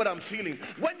don't feel what I'm feeling.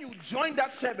 When you join that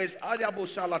service, Adiabo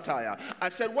Shalataya, I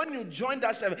said, when you join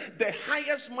that service, the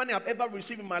highest money I've ever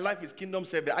received in my life is kingdom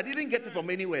service. I didn't get it from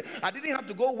anywhere. I didn't have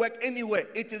to go work anywhere.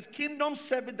 It is kingdom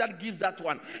service that gives that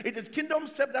one. It is kingdom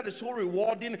service that is so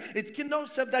rewarding. It's kingdom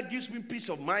service that gives me peace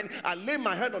of mind. I lay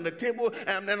my head on the table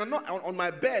and I'm not on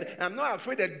my bed. I'm not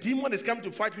afraid a demon is coming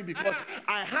to fight me because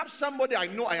I have somebody I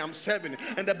know I am serving.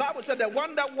 And the Bible said the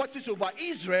one that watches over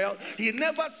Israel, he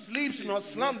never sleeps nor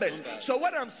slumbers. So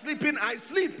when I'm sleeping, I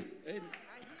sleep.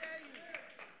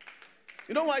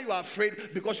 You know why you are afraid?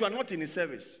 Because you are not in his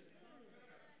service.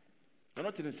 You're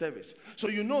not in his service. So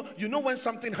you know when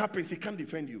something happens, he can't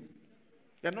defend you.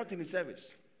 You're not in his service.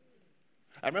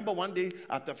 I remember one day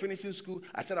after finishing school,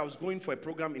 I said I was going for a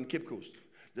program in Cape Coast.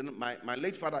 Then my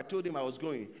late father, I told him I was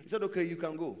going. He said, okay, you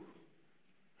can go.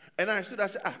 And I stood, I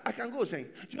said, I can go. Saying,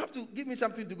 you have to give me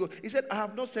something to go. He said, I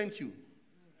have not sent you.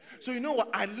 So you know what?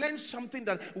 I learned something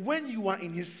that when you are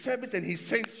in his service and he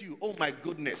sends you, oh my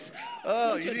goodness.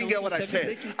 Oh, you didn't get what I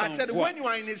said. I said, when you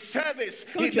are in his service,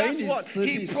 he does what?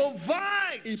 He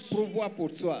provides. Il pourvoit pour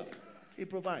toi. He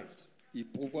provides. Il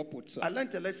pourvoit pour toi. I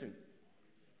learned a lesson.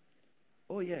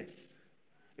 Oh, yes.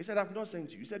 He said, I've not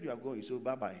sent you. You said you are going, so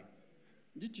bye-bye.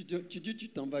 Tu dis, tu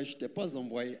t'en vas, je t'ai pas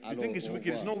envoyé. You think it's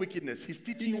wicked? It's not wickedness. He's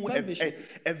teaching you a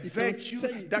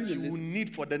virtue that you will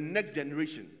need for the next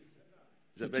generation.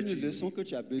 C'est une leçon que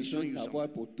tu as besoin d'avoir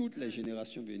pour toutes les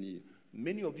générations venir.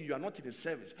 Many of you are not in the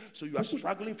service, so you are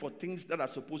struggling for things that are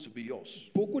supposed to be yours.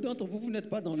 Beaucoup d'entre vous, vous n'êtes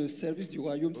pas dans le service du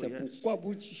royaume. C'est pourquoi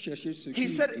vous cherchez ce qui He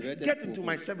said, devrait être get pour into vous.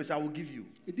 my service, I will give you.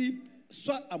 Il dit,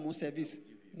 sois à mon service,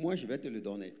 moi je vais te le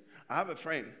donner. I have a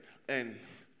friend, and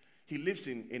he lives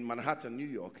in Manhattan, New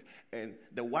York, and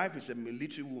the wife is a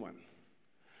military woman.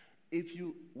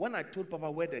 When I told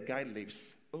Papa where the guy lives,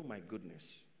 oh my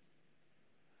goodness.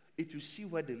 If you see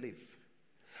where they live.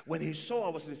 When he saw I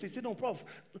was in the city, he said, no, Prof,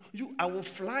 I will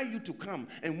fly you to come.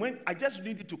 And when I just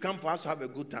need you to come for us to have a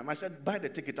good time. I said, buy the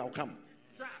ticket, I'll come.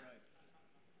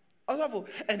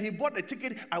 And he bought the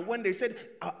ticket. I went there, he said,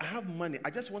 I have money. I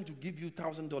just want to give you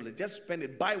 $1,000. Just spend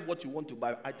it. Buy what you want to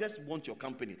buy. I just want your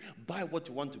company. Buy what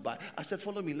you want to buy. I said,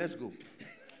 follow me. Let's go.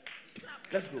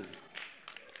 Let's go.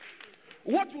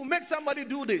 What will make somebody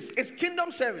do this? It's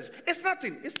kingdom service. It's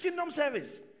nothing. It's kingdom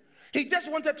service. He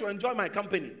just wanted to enjoy my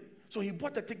company. So he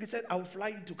bought the ticket, said, I will fly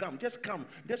you to come. Just come.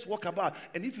 Just walk about.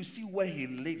 And if you see where he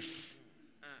lives,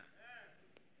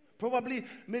 probably,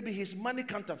 maybe his money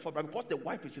can't afford, but because the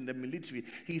wife is in the military,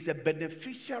 he's a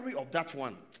beneficiary of that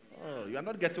one. Oh, you are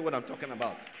not getting what I'm talking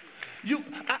about.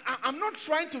 I'm not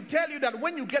trying to tell you that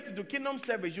when you get into kingdom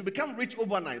service, you become rich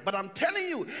overnight. But I'm telling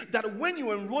you that when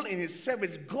you enroll in his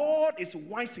service, God is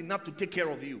wise enough to take care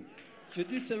of you. Je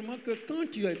dis seulement que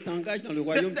quand tu t'engages dans le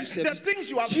royaume du service, the things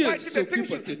you are Dieu fighting,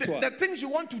 s'occupe de toi. the things you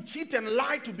want to cheat and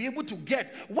lie to be able to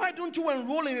get, why don't you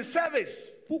enroll in his service?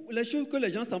 Pour les choses que les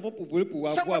gens s'en vont pour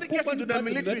pouvoir voir. Somebody gets Pourquoi into ne pas the te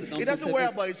military, mettre dans he ce doesn't worry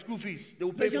service? about his school fees. They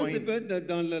will pay Les gens for se him. mettent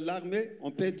dans l'armée,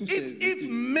 on paye tous ces If études.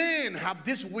 men have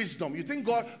this wisdom, you think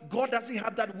God doesn't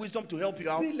have that wisdom to help you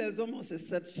out? Si les hommes ont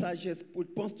cette sagesse,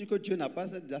 penses-tu que Dieu n'a pas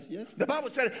cette sagesse? The Bible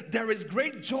said there is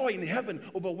great joy in heaven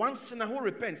over one sinner who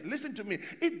repents. Listen to me.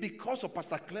 If because of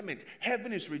Pastor Clement,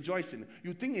 heaven is rejoicing,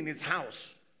 you think in his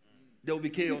house there will be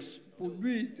chaos? Pour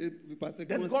lui, parce que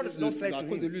Then God is not fair à to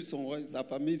cause de him. lui, sa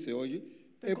famille se réjouit.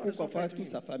 Et God is pourquoi not fair pas to toute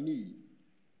him. sa famille?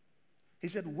 He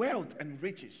said, wealth and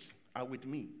riches are with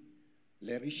me.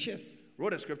 Les richesses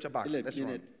Wrote a scripture back. et les Let's run.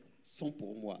 bien-être sont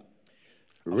pour moi.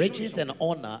 Riches and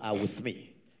honor are with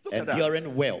me, Look at that.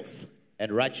 enduring wealth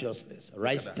and righteousness,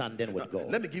 right standing with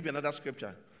God. Let me give you another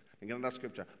scripture. Another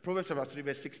scripture. Proverbs chapter 3,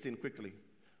 verse 16, quickly.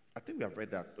 I think we have read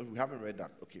that. Oh, we haven't read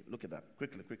that. Okay, look at that.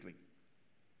 Quickly.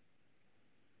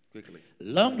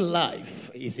 Long life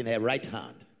is in her right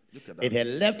hand. Look at that. In her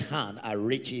left hand are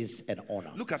riches and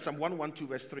honor. Look at Psalm 112,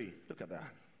 verse 3. Look at that.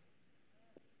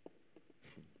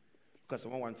 Look at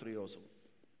Psalm 113 also.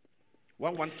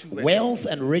 112, verse Wealth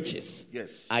and riches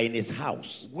Yes. are in his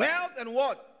house. Wealth and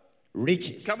what?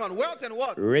 Riches. Come on, wealth and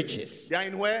what? Riches They are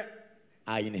in where?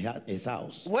 are in his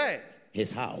house. Where?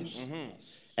 His house.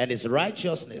 And his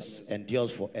righteousness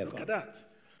endures forever. Look at that.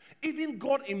 Even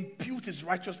God imputes his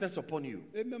righteousness upon you.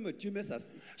 Et même Dieu met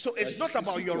So it's not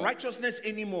about your righteousness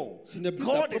anymore. Ce n'est plus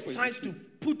God ta is propre trying to justice.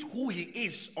 put who he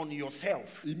is on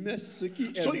yourself. Il met ce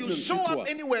qui est So you lui-même show sur up toi.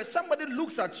 anywhere, somebody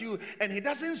looks at you and he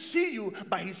doesn't see you,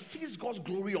 but he sees God's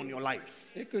glory on your life.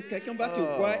 Et que quelqu'un va te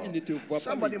voir, il ne te voit pas.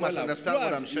 Somebody mais il voit must la understand what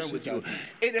gloire I'm de Dieu sharing sur with ta you.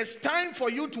 vie. It is time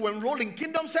for you to enroll in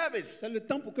kingdom service. C'est le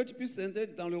temps pour que tu puisses entrer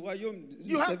dans le royaume du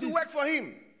You have to service. work for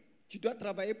him. Tu dois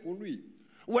travailler pour lui.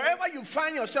 Wherever you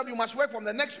find yourself, you must work from.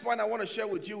 The next point I want to share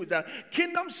with you is that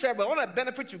kingdom service, one of the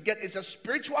benefits you get is a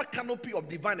spiritual canopy of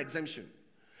divine exemption.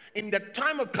 In the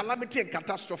time of calamity and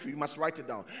catastrophe, you must write it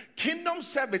down. Kingdom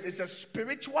service is a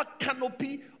spiritual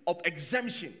canopy of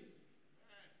exemption.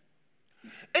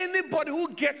 Anybody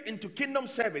who gets into kingdom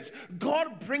service,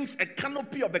 God brings a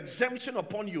canopy of exemption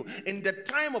upon you in the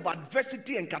time of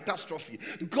adversity and catastrophe.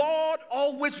 God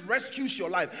always rescues your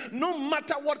life. No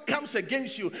matter what comes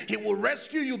against you, he will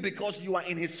rescue you because you are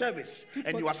in his service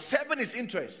and you are serving his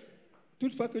interest.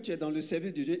 Toutefois que tu es dans le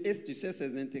service de Dieu et tu sais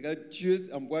ses intérêts, Dieu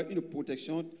envoie une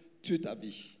protection toute ta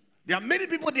vie. There are many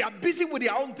people, they are busy with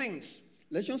their own things.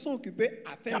 Les gens sont occupés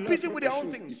à faire They are leurs busy with propres their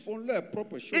own choses. things. Ils font leurs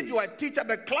propres choses. If you are a teacher,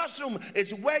 the classroom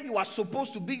is where you are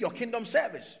supposed to be your kingdom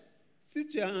service. Si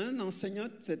tu es un enseignant,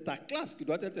 c'est ta classe qui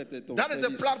doit être ton That is the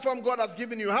service. platform God has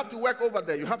given you. You have to work over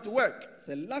there. You have to work.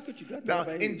 C'est là que tu dois Now,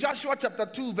 travailler. in Joshua chapter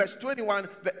 2, verse 21,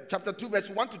 chapter 2, verse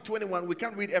 1 to 21, we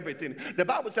can't read everything. The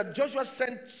Bible said Joshua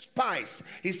sent spies.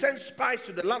 He sent spies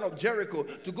to the land of Jericho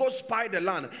to go spy the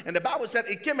land. And the Bible said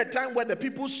it came a time when the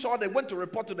people saw, they went to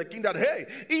report to the king that, hey,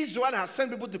 Israel has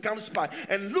sent people to come spy.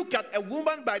 And look at a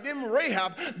woman by the name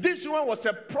Rahab. This woman was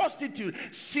a prostitute.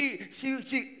 She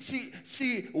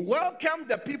welcomed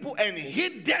the people and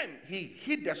hid them. He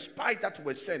hid the spies that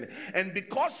were sent. And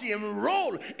because he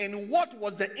enrolled in what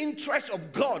was the interest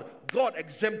of God, God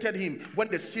exempted him when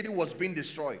the city was being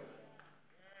destroyed.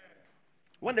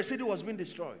 When the city was being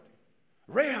destroyed.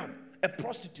 Rahab, a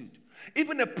prostitute.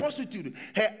 Even a prostitute,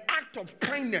 her act of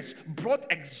kindness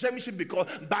brought exemption because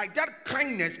by that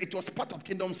kindness, it was part of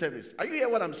kingdom service. Are you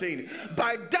hearing what I'm saying?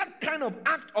 By that kind of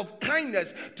act of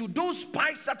kindness to those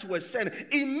spies that were sent,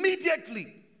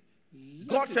 immediately,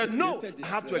 God said, no, I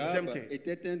have to exempt it.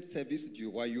 Était un service du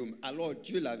royaume. Alors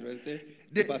Dieu l'avait fait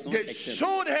They de façon exempte.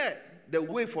 showed her the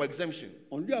way for exemption.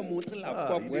 On lui a montré la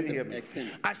voie You pour didn't hear être me.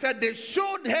 exempt. I said they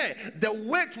showed her the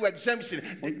way to exemption.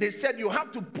 They said you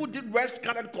have to put it where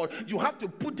scattered cord. You have to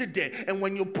put it there. And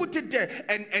when you put it there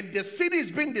and the city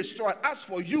is being destroyed, as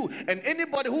for you and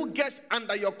anybody who gets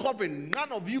under your covering,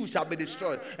 none of you shall be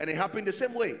destroyed. And it happened the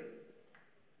same way.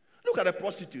 Look at a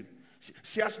prostitute.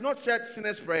 She has not said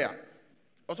sinner's prayer.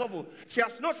 She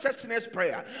has not said sinner's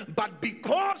prayer, but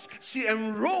because she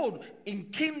enrolled in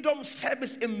kingdom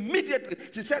service immediately,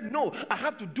 she said, no, I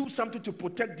have to do something to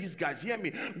protect these guys. Hear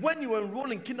me. When you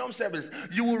enroll in kingdom service,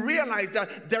 you will realize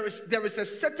that there is a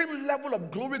certain level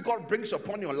of glory God brings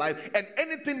upon your life, and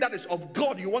anything that is of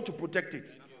God, you want to protect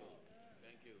it.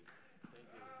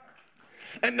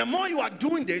 And the more you are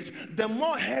doing this, the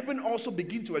more heaven also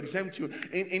begins to exempt you.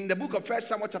 In the book of 1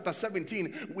 Samuel chapter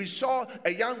 17, we saw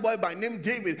a young boy by name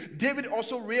David. David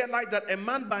also realized that a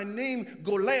man by name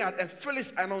Goliath, a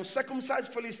Philistine, an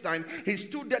uncircumcised Philistine, he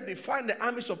stood there defying the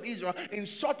armies of Israel,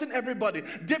 insulting everybody.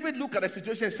 David looked at the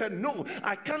situation and said, no,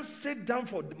 I can't sit down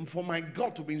for my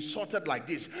God to be insulted like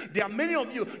this. There are many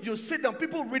of you, you sit down,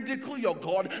 people ridicule your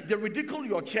God, they ridicule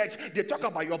your church, they talk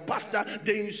about your pastor,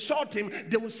 they insult him,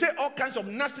 they will say all kinds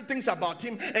of nasty things about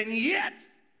him, and yet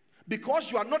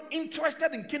because you are not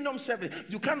interested in kingdom service,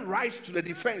 you can't rise to the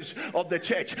defense of the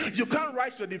church. You can't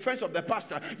rise to the defense of the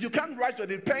pastor. You can't rise to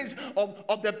the defense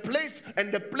of the place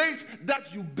and the place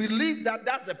that you believe that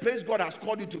that's the place God has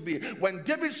called you to be. When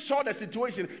David saw the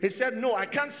situation, he said, no, I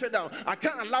can't sit down. I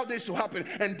can't allow this to happen.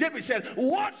 And David said,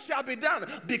 what shall be done?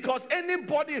 Because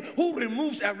anybody who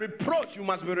removes a reproach, you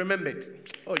must be remembered.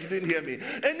 Oh, you didn't hear me.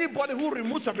 Anybody who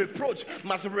removes a reproach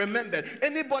must be remembered.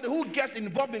 Anybody who gets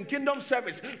involved in kingdom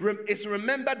service is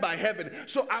remembered by heaven.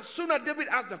 So as soon as David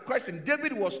asked the question,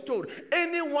 David was told,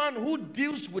 anyone who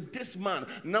deals with this man,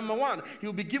 number one,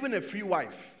 he'll be given a free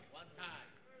wife.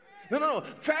 No.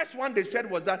 First one they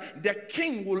said was that the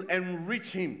king will enrich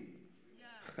him.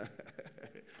 Yeah.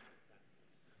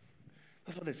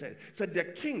 That's what they said. So the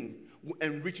king will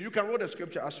enrich you. You can read the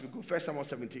scripture as we go. 1 Samuel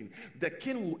 17. The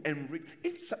king will enrich.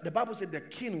 If the Bible said the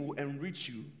king will enrich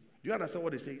you, do you understand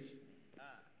what it says?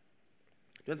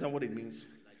 Do you understand what it means?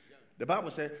 The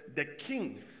Bible said the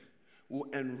king will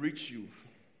enrich you.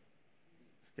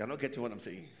 You're not getting what I'm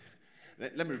saying.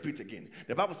 Let me repeat again.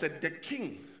 The Bible said the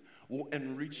king will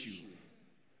enrich you.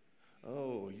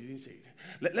 Oh, you didn't say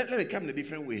it. Let me come in a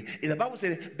different way. The Bible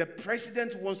said the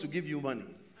president wants to give you money.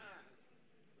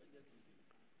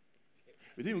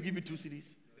 You think he will give you 2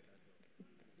 cities?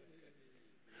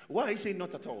 Why are you saying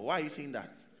not at all? Why are you saying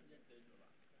that?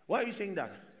 Why are you saying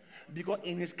that? Because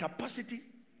in his capacity,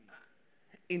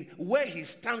 in where he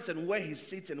stands and where he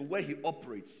sits and where he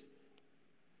operates,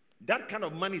 that kind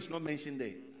of money is not mentioned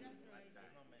there.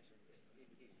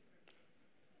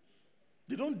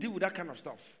 They don't deal with that kind of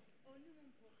stuff.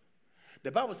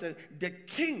 The Bible says the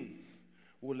king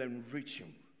will enrich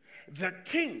him. The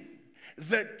king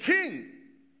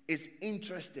is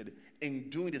interested in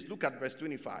doing this. Look at verse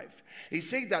 25. He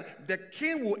says that the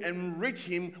king will enrich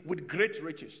him with great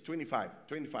riches. 25.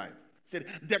 Said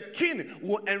the king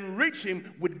will enrich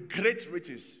him with great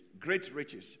riches. Great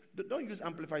riches. Don't use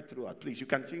amplified throughout, please. You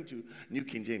can change to New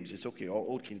King James. It's okay. Or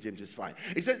Old King James is fine.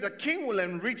 It says the king will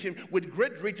enrich him with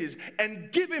great riches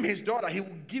and give him his daughter. He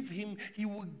will give him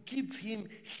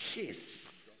his.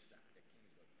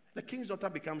 The king's daughter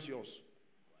becomes yours.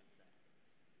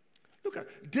 Look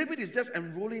at David is just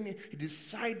enrolling,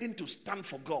 deciding to stand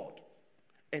for God.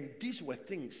 And these were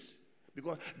things.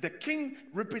 Because the king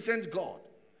represents God.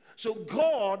 So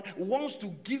God wants to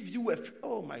give you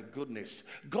oh my goodness.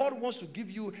 God wants to give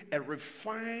you a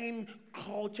refined,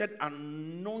 cultured,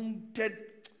 anointed.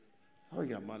 Oh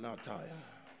yeah, man, I'm tired.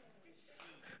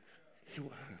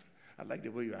 I like the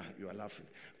way you are laughing.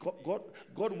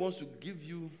 God wants to give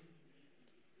you.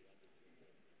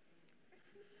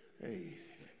 Hey.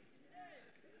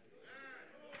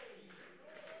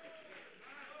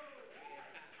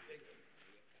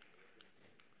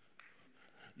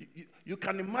 You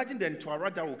can imagine the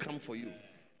entourage that will come for you.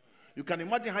 You can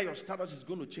imagine how your status is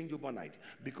going to change overnight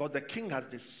because the king has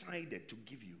decided to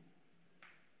give you.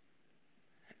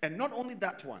 And not only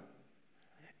that one,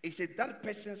 it said that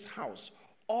person's house,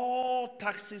 all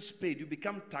taxes paid, you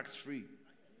become tax-free.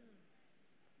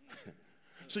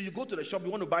 So you go to the shop, you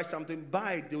want to buy something,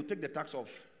 buy it, they will take the tax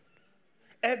off.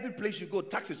 Every place you go,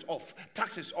 taxes off,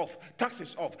 taxes off,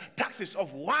 taxes off, taxes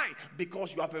off. Why?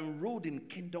 Because you have enrolled in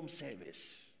kingdom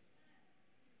service.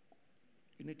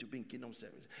 You need to be in kingdom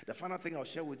service. The final thing I'll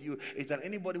share with you is that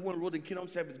anybody who enrolled in kingdom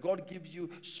service, God gives you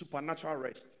supernatural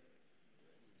rest.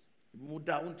 You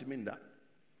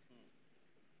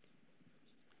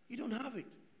don't have it.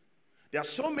 There are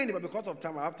so many, but because of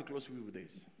time, I have to close with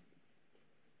this.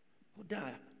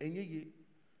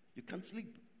 You can't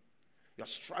sleep. You're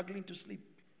struggling to sleep.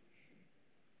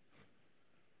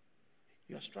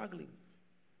 You're struggling.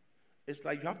 It's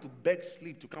like you have to beg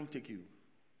sleep to come take you.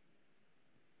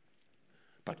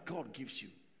 But God gives you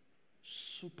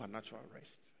supernatural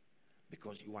rest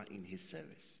because you are in his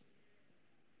service.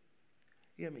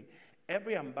 Hear me?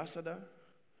 Every ambassador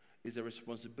is a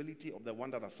responsibility of the one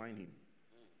that assigned him.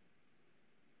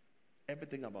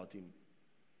 Everything about him.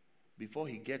 Before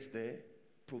he gets there,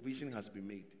 provision has been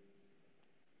made.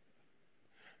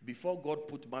 Before God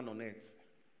put man on earth,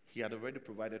 he had already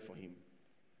provided for him.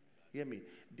 Hear me?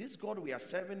 This God we are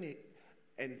serving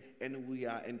and we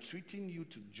are entreating you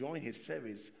to join his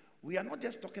service. We are not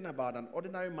just talking about an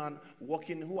ordinary man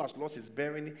walking who has lost his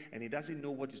bearing and he doesn't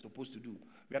know what he's supposed to do.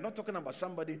 We are not talking about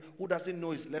somebody who doesn't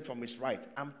know his left from his right.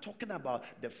 I'm talking about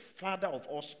the Father of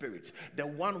all spirits, the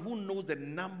one who knows the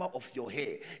number of your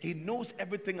hair. He knows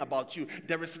everything about you.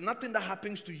 There is nothing that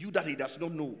happens to you that he does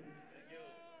not know.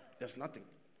 There's nothing.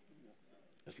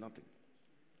 There's nothing.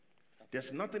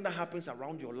 There's nothing that happens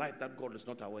around your life that God is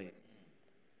not aware.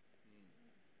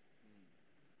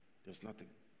 There's nothing.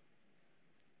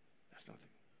 There's nothing.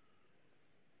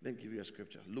 Let me give you a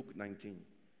scripture. Luke 19,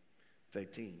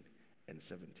 13 and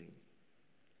 17.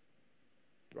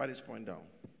 Write this point down.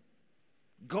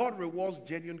 God rewards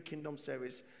genuine kingdom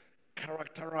service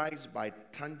characterized by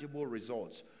tangible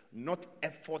results, not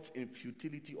efforts in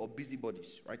futility or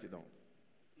busybodies. Write it down.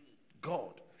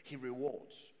 God, he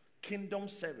rewards kingdom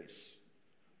service.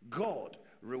 God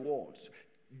rewards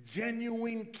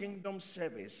genuine kingdom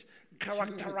service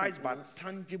characterized by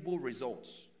tangible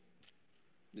results.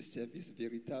 Le service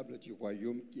véritable du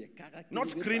royaume qui est caractérisé Not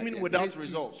screaming without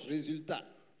results. Résultat.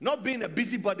 Not being a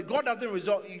busybody. God doesn't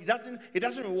result. He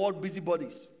doesn't reward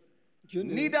busybodies.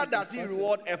 Neither does he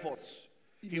reward efforts.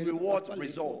 He rewards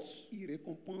results. Il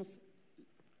récompense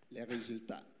les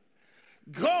résultats.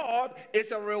 God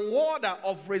is a rewarder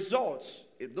of results.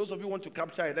 If those of you want to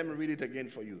capture it, let me read it again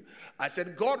for you. I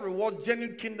said, God rewards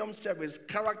genuine kingdom service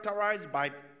characterized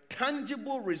by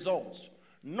tangible results,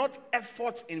 not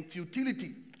efforts in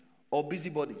futility or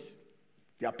busybodies.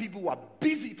 There are people who are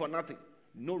busy for nothing,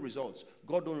 no results.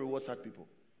 God don't reward such people.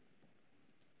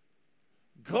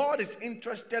 God is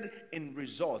interested in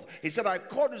results. He said, I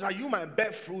called you that you might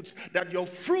bear fruits, that your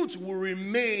fruits will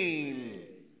remain.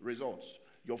 Results.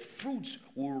 Your fruits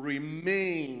will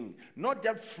remain. Not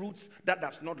just fruits that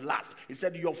does not last. He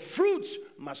said, your fruits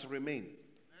must remain.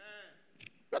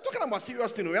 We're talking about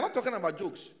serious things. We're not talking about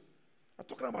jokes. We're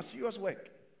talking about serious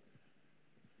work.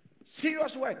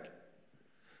 Serious work.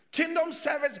 Kingdom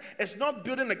service is not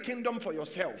building a kingdom for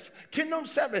yourself. Kingdom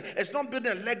service is not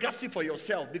building a legacy for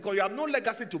yourself because you have no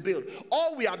legacy to build.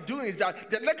 All we are doing is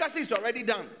that the legacy is already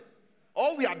done.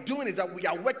 All we are doing is that we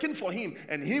are working for him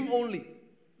and him only.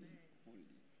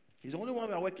 He's the only one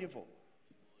we are working for.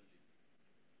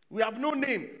 We have no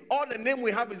name. All the name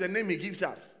we have is the name he gives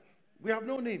us. We have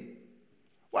no name.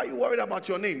 Why are you worried about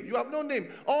your name? You have no name.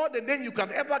 All the name you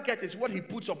can ever get is what he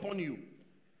puts upon you.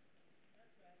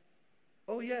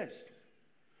 Oh, yes.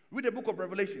 Read the book of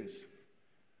Revelations.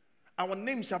 Our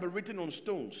names shall be written on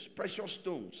stones, precious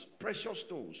stones, precious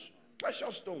stones,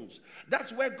 precious stones.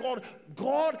 That's where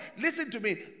God, listen to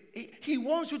me. He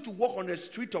wants you to walk on the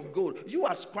street of gold. You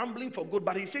are scrambling for gold,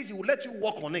 but he says he will let you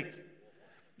walk on it.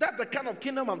 That's the kind of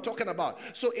kingdom I'm talking about.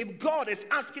 So if God is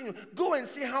asking you, go and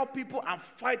see how people are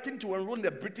fighting to enroll in the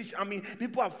British Army.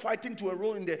 People are fighting to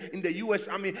enroll in the US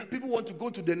Army. People want to go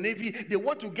to the Navy. They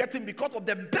want to get in because of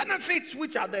the benefits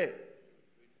which are there.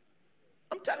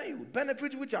 I'm telling you,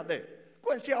 benefits which are there.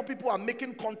 Go and see how people are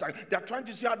making contact. They're trying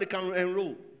to see how they can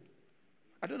enroll.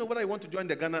 I don't know whether I want to join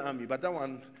the Ghana Army, but that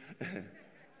one...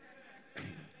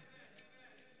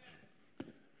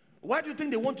 Why do you think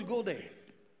they want to go there?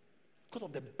 Because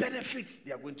of the benefits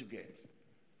they are going to get.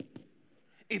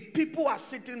 If people are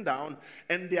sitting down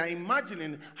and they are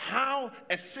imagining how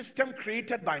a system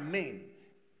created by men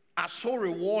are so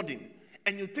rewarding,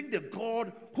 and you think the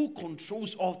God who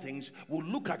controls all things will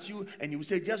look at you and you will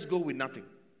say, just go with nothing.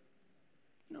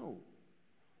 No.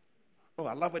 Oh,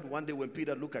 I love it one day when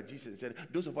Peter looked at Jesus and said,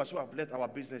 those of us who have left our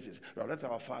businesses, we have left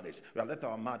our fathers, we have left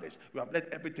our mothers, we have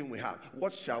left everything we have,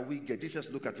 what shall we get? Jesus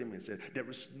looked at him and said, there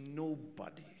is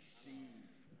nobody.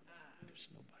 There's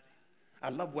nobody. I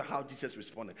love how Jesus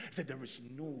responded. He said, there is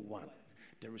no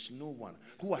one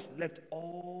who has left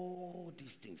all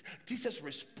these things. Jesus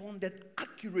responded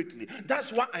accurately.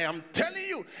 That's why I am telling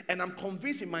you, and I'm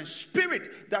convinced in my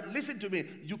spirit that, listen to me,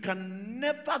 you can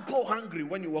never go hungry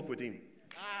when you walk with him.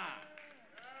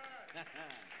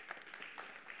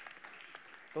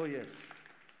 Oh yes.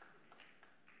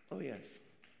 Oh yes.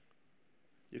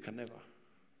 You can never.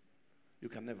 You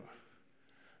can never.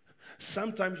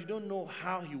 Sometimes you don't know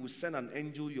how he will send an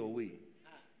angel your way.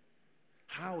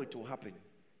 How it will happen.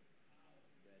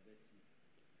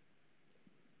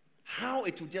 How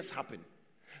it will just happen.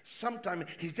 Sometimes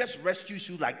he just rescues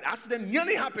you, like accident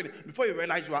nearly happened before you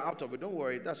realize you are out of it. Don't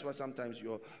worry. That's why sometimes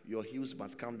your heels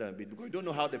must come down a bit, because you don't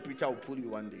know how the preacher will pull you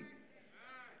one day.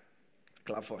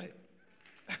 Clap for him.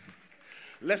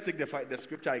 Let's take the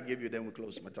scripture I gave you, then we'll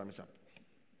close. My time is up.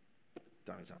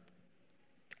 Time is up.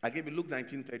 I gave you Luke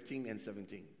 19:13 and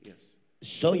 17. Yes.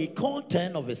 So he called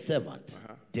 10 of his servants,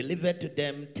 delivered to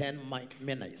them 10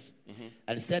 minas,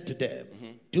 and said to them,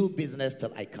 do business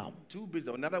till I come. Do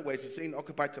business. In other words, he's saying,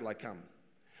 occupy till I come.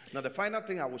 Now, the final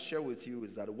thing I will share with you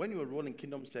is that when you enroll in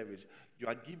kingdom service, you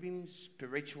are given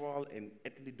spiritual and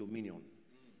earthly dominion.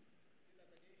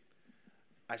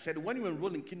 I said, when you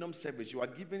enroll in kingdom service, you are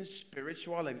given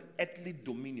spiritual and earthly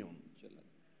dominion.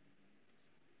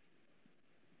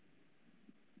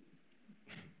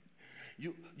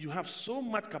 You have so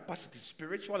much capacity,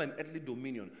 spiritual and earthly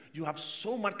dominion. You have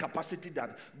so much capacity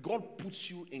that God puts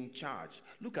you in charge.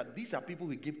 Look at, these are people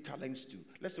we give talents to.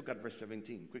 Let's look at verse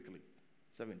 17 quickly.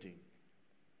 17.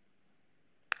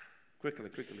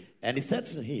 Quickly. And he said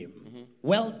to him,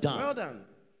 well done,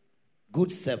 good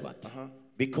servant.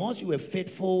 Because you were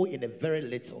faithful in a very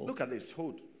little. Look at this.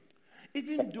 Hold.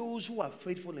 Even those who are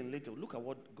faithful in little, look at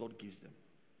what God gives them.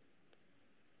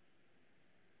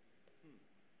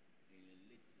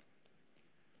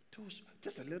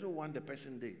 Just a little one the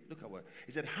person did. Look at what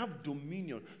he said. Have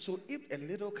dominion. So if a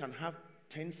little can have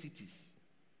 10 cities,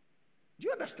 do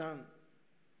you understand?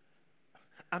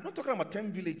 I'm not talking about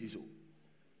 10 villages.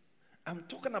 I'm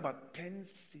talking about 10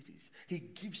 cities. He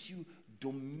gives you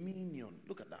dominion.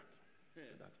 Look at that.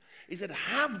 He said,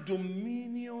 have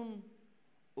dominion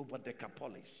over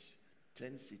Decapolis.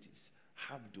 10 cities.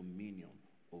 Have dominion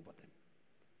over them.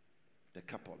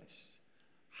 Decapolis.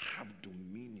 Have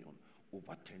dominion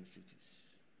over 10 cities.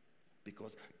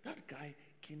 Because that guy,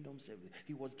 kingdom service,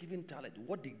 he was given talent.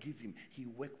 What they give him, he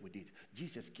worked with it.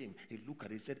 Jesus came, he looked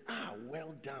at it, he said,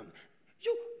 well done.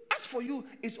 As for you,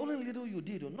 it's only little you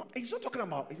did. Or not. He's not talking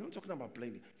about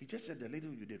playing. He just said the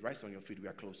little you did. Rise on your feet, we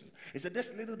are closing. He said,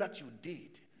 this little that you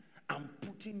did, I'm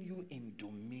putting you in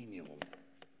dominion.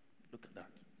 Look at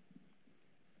that.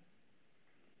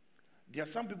 There are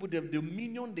some people, the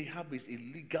dominion they have is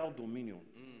illegal dominion.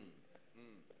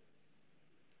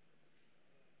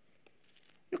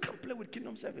 You can't play with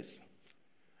kingdom service.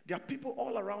 There are people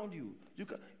all around you. You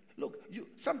can look.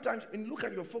 Sometimes when you look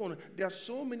at your phone, there are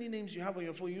so many names you have on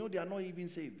your phone. You know they are not even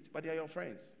saved, but they are your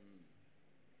friends.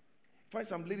 Find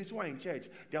some ladies who are in church.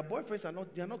 Their boyfriends are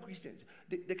not Christians.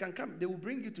 They can come. They will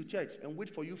bring you to church and wait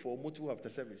for you for a motu after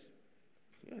service.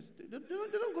 Yes, they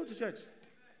don't go to church.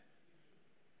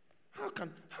 How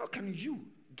can you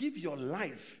give your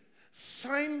life,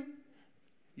 sign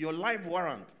your life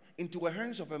warrant into the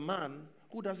hands of a man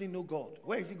who doesn't know God?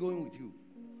 Where is he going with you?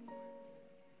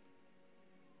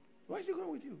 Where is he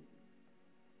going with you?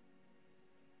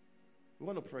 We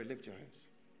want to pray. Lift your hands.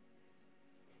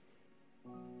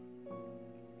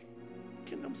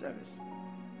 kingdom service.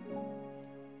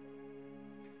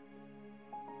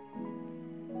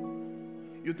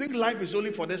 You think life is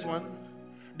only for this one?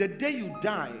 The day you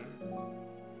die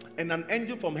and an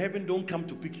angel from heaven don't come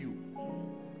to pick you,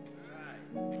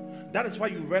 that is why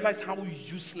you realize how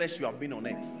useless you have been on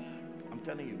earth. I'm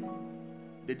telling you,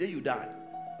 the day you die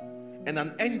and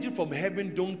an angel from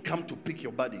heaven don't come to pick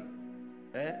your body,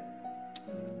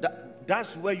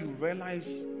 that's where you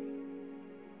realize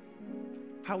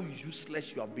how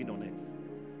useless you have been on earth.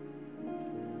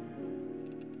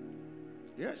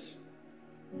 Yes.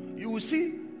 You will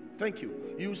see, thank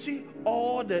you. You will see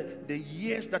all the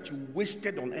years that you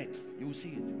wasted on earth. You will see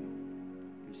it.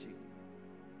 You see.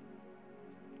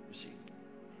 You see.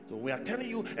 So we are telling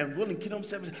you, enroll in kingdom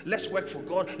service. Let's work for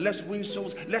God. Let's win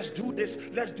souls. Let's do this.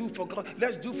 Let's do for God.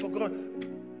 Let's do for God.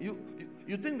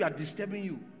 You think we are disturbing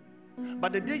you.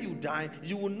 But the day you die,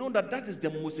 you will know that that is the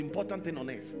most important thing on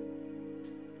earth.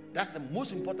 That's the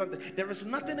most important thing. There is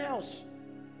nothing else.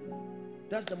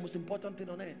 That's the most important thing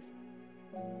on earth.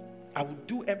 I will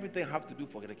do everything I have to do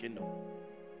for the kingdom.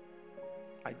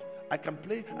 I can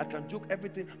play, I can joke,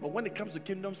 everything. But when it comes to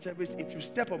kingdom service, if you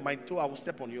step on my toe, I will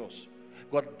step on yours.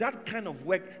 But that kind of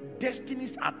work,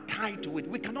 destinies are tied to it.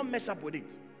 We cannot mess up with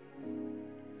it.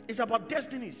 It's about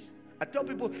destinies. I tell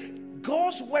people,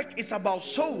 God's work is about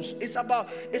souls. It's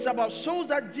about souls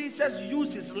that Jesus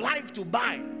used his life to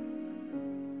buy.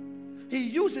 He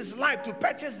used his life to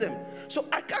purchase them. So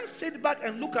I can't sit back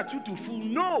and look at you to fool.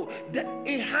 No, that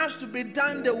it has to be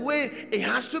done the way it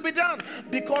has to be done,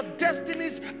 because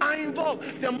destinies are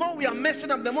involved. The more we are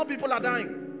messing up, the more people are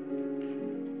dying.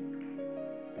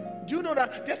 Do you know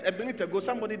that just a minute ago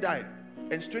somebody died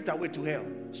and straight away to hell?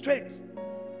 Straight.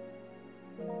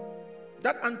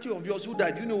 That auntie of yours who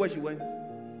died, do you know where she went? Do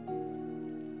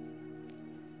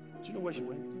you know where she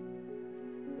went?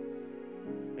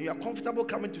 And you are comfortable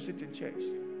coming to sit in church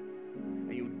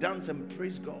and you dance and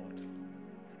praise God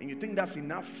and you think that's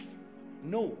enough.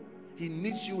 No, he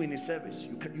needs you in his service.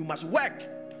 You must work.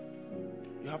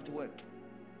 You have to work.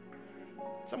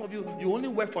 Some of you only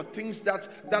work for things that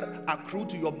accrue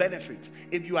to your benefit.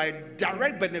 If you are a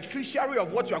direct beneficiary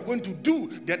of what you are going to do,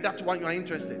 then that's why you are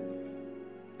interested.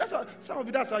 That's how, some of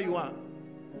you, that's how you are.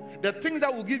 The things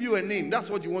that will give you a name, that's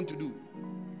what you want to do.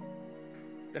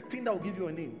 The thing that will give you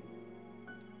a name.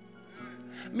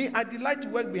 Me, I delight to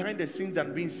work behind the scenes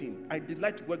than being seen. I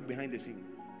delight to work behind the scene.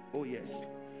 Oh yes.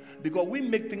 Because we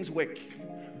make things work.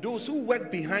 Those who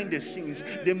work behind the scenes,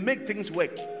 they make things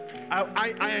work.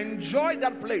 I enjoy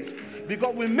that place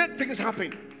because we make things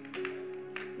happen.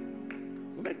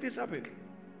 We make things happen.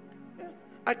 Yeah.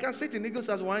 I can sit in Eagles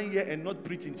as 1 year and not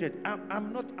preach in church.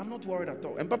 I'm not worried at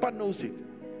all. And Papa knows it.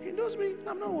 He knows me.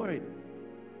 I'm not worried.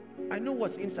 I know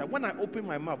what's inside. When I open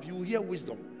my mouth, you will hear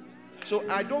wisdom. So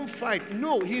I don't fight.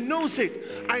 No, he knows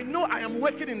it. I know I am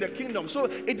working in the kingdom. So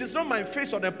it is not my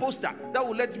face on a poster that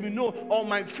will let me know, or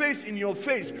my face in your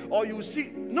face, or you see.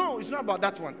 No, it's not about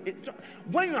that one.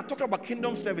 When you are talking about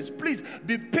kingdom service, please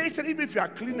be patient. Even if you are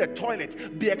cleaning the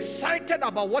toilet, be excited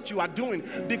about what you are doing,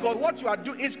 because what you are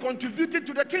doing is contributing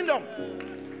to the kingdom.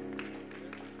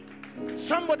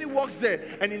 Somebody walks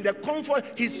there and in the comfort,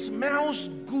 he smells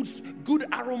good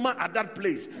aroma at that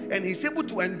place, and he's able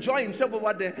to enjoy himself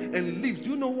over there and live.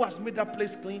 Do you know who has made that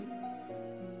place clean?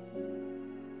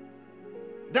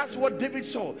 That's what David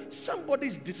saw.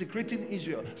 Somebody's desecrating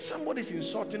Israel. Somebody's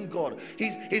insulting God.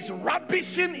 He's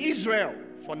ravishing Israel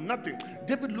for nothing.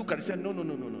 David looked at it and said,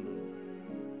 no.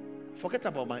 Forget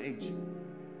about my age.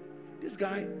 This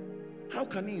guy, how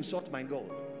can he insult my God?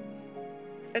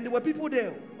 And there were people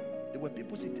there. There were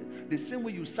people sitting the same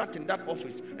way you sat in that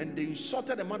office and they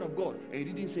insulted the man of God and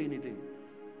he didn't say anything.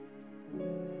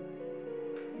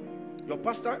 Your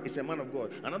pastor is a man of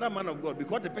God, another man of God,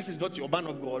 because the person is not your man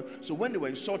of God. So when they were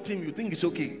insulting him, you think it's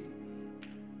okay.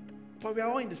 But we are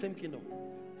all in the same kingdom.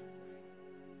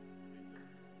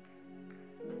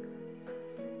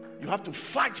 You have to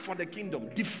fight for the kingdom,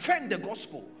 defend the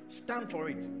gospel, stand for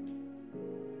it.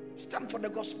 Stand for the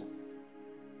gospel.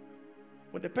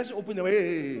 When the person opens the way,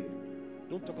 hey,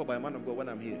 don't talk about a man of God when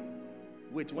I'm here.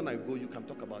 Wait, when I go, you can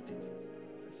talk about it.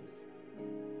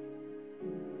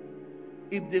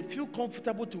 If they feel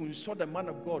comfortable to insult the man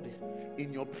of God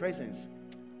in your presence,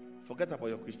 forget about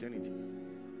your Christianity.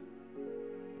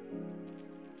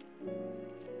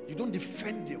 You don't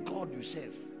defend the God you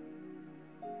serve.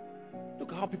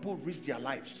 Look at how people risk their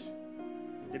lives.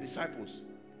 The disciples.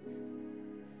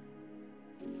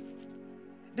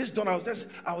 This dawn, I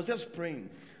was just praying,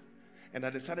 and I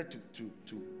decided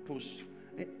to post.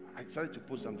 I decided to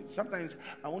post something. Sometimes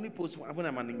I only post when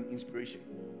I'm an inspiration.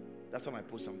 That's when I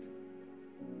post something.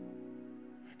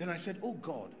 Then I said, oh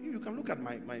God, you can look at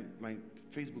my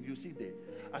Facebook, you see there.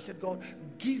 I said, God,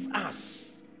 give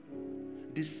us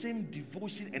the same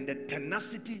devotion and the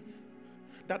tenacity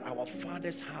that our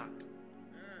fathers had,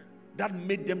 that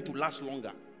made them to last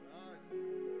longer.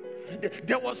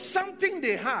 There was something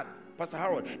they had, Pastor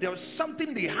Harold, there was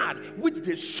something they had which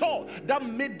they saw that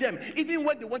made them, even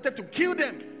when they wanted to kill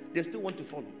them, they still want to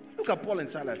follow. Look at Paul and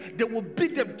Silas. They will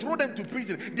beat them, throw them to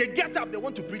prison. They get up, they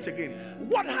want to preach again.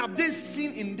 What have they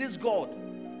seen in this God?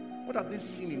 What have they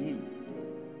seen in him?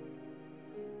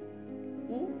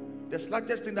 Who? The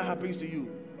slightest thing that happens to you,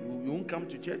 you won't come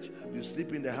to church, you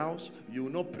sleep in the house, you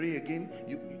will not pray again,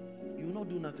 you will not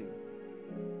do nothing.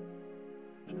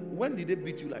 When did they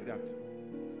beat you like that?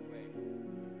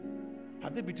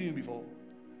 Have they beaten you before?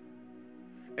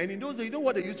 And in those days, you know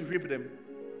what they used to rape them?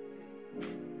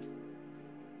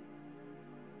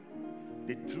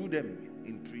 They threw them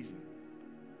in prison.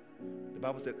 The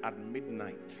Bible said at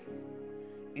midnight,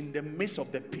 in the midst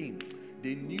of the pain,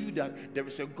 they knew that there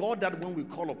is a God that when we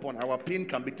call upon, our pain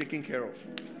can be taken care of.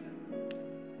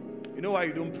 You know why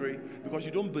you don't pray? Because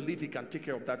you don't believe he can take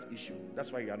care of that issue.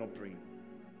 That's why you are not praying.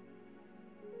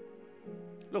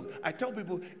 Look, I tell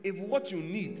people, if what you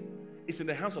need is in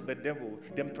the hands of the devil,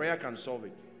 then prayer can solve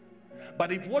it.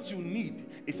 But if what you need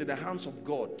is in the hands of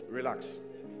God, relax.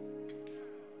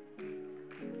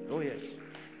 Oh yes.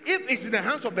 If it's in the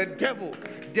hands of the devil,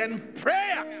 then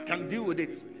prayer can deal with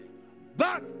it.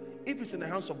 But if it's in the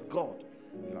hands of God,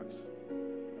 relax.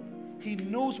 He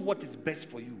knows what is best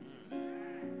for you.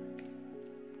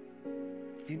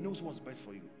 He knows what's best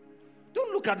for you.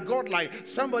 Don't look at God like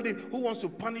somebody who wants to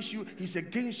punish you. He's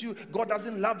against you. God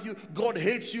doesn't love you. God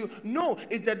hates you. No,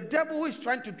 it's the devil who is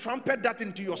trying to trumpet that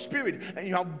into your spirit, and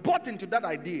you have bought into that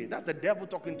idea. That's the devil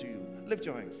talking to you. Lift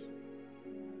your hands.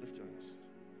 Lift your hands.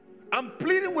 I'm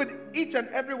pleading with each and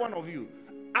every one of you.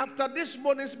 After this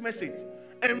morning's message,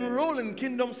 enroll in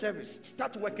kingdom service.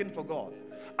 Start working for God.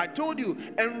 I told you,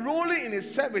 enrolling in a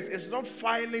service is not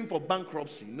filing for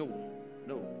bankruptcy. No.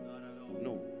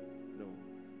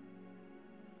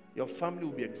 Your family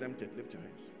will be exempted. Lift your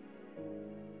hands.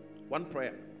 One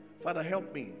prayer. Father,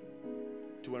 help me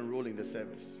to enroll in the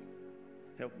service.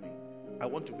 Help me. I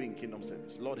want to be in kingdom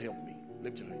service. Lord, help me.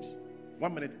 Lift your hands.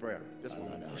 1 minute prayer. Just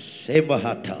 1 minute.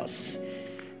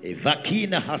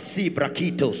 Evakina hasi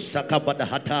brakitos sakabada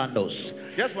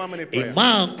hatanos. Just 1 minute prayer.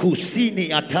 Iman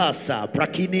kusini atasa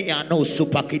brakini anosu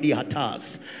pakidi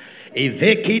hatas.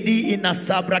 Evekidi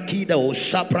inasabrakida o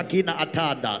shaprakina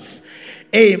atadas.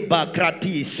 Emba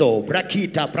kratiso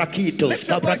brakita brakitos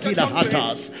kabrakida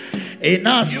hatas.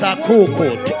 Enasa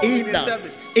kokot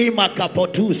inas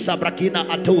imakapotu sabrakina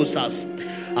atosas.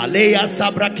 Aleya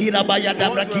sabrakina bayada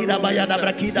brakida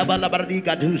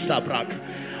balabardiga du sabrak.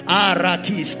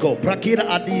 Arakisko prakira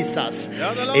adisas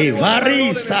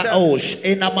evarisa osh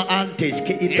enama antes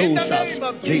ke itosas.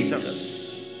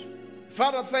 Jesus.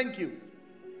 Father, thank you.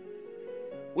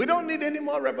 We don't need any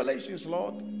more revelations,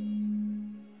 Lord.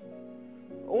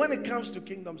 When it comes to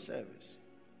kingdom service,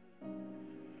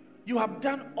 you have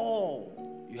done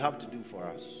all you have to do for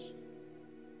us.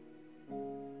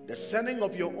 The sending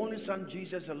of your only son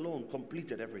Jesus alone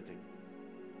completed everything.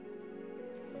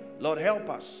 Lord, help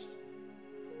us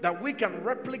that we can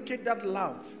replicate that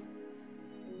love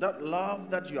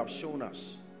that you have shown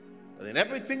us. That in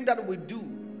everything that we do,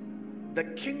 the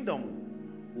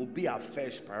kingdom will be our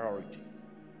first priority.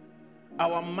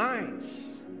 Our minds,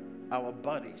 our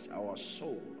bodies, our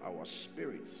soul, our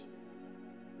spirits,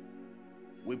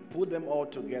 we put them all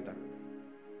together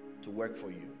to work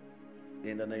for you.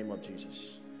 In the name of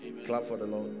Jesus. Amen. Clap for the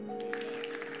Lord.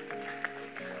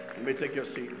 You may take your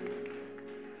seat.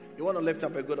 You want to lift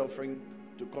up a good offering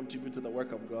to contribute to the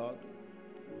work of God.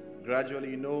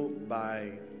 Gradually,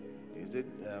 by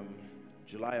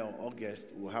July or August,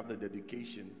 we'll have the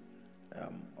dedication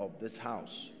of this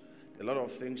house. A lot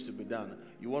of things to be done.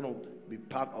 You want to be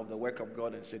part of the work of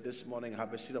God and say, this morning I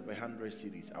have a seed of 100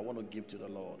 cedis. I want to give to the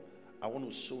Lord. I want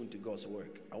to sow into God's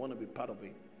work. I want to be part of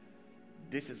it.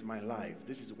 This is my life.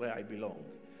 This is where I belong.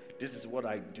 This is what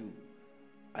I do.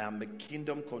 I am a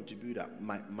kingdom contributor.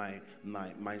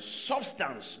 My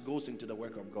substance goes into the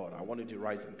work of God. I want you to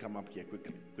rise and come up here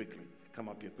quickly. Come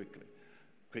up here quickly.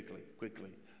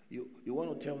 You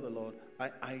want to tell the Lord,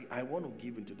 I want to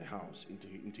give into the house,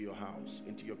 into your house,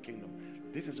 into your kingdom.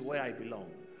 This is where I belong.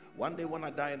 One day when I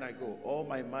die and I go, all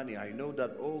my money, I know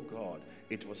that, oh God,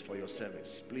 it was for your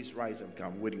service. Please rise and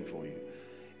come. I'm waiting for you.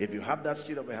 If you have that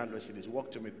seed of 100 cedis,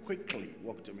 walk to me quickly.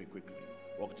 Walk to me quickly.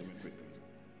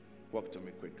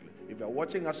 If you're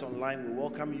watching us online, we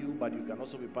welcome you, but you can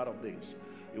also be part of this.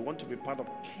 You want to be part of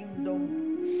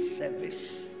kingdom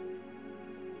service.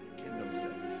 Kingdom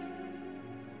service.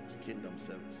 kingdom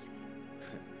service.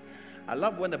 I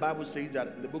love when the Bible says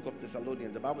that in the book of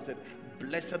Thessalonians, the Bible said,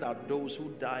 blessed are those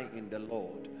who die in the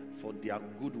Lord, for their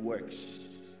good works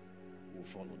will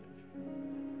follow them.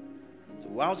 So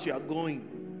whilst you are going,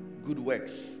 good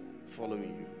works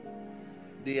following you.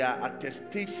 They are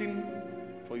attestation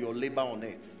for your labor on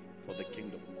earth for the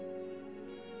kingdom.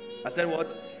 I said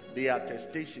what? They are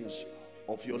attestations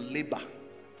of your labor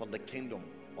for the kingdom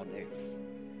on earth.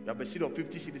 You have a seat of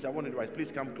 50 cities. I want to write.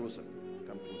 Please come closer.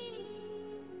 Come closer.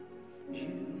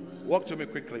 Walk to me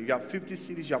quickly. You have 50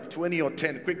 cities. You have 20 or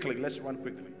 10. Quickly. Let's run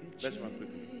quickly. Let's run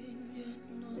quickly.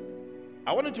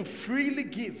 I want you to freely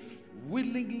give.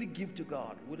 Willingly give to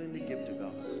God. Willingly give to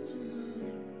God.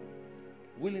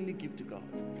 Willingly give to God.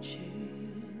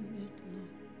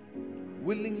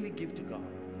 Willingly give to God.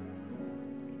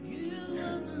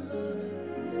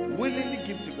 Willingly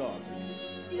give to God.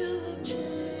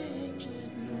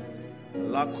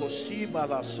 La cosiba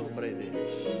la sobrede.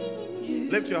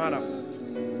 Lift your hand up.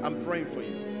 I'm praying for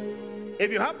you.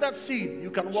 If you have that seed,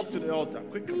 you can walk to the altar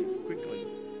quickly, quickly,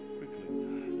 quickly.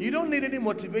 You don't need any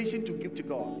motivation to give to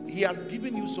God. He has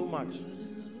given you so much.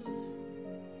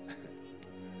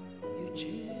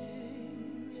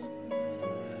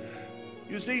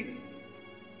 You see,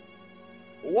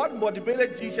 what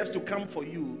motivated Jesus to come for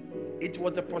you, it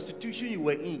was the prostitution you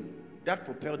were in that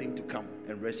propelled him to come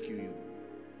and rescue you.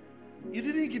 You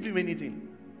didn't give him anything.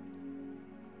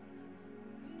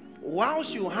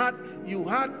 Whilst you had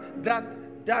that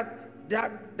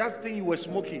thing you were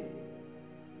smoking,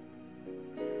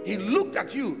 he looked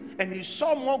at you and he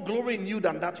saw more glory in you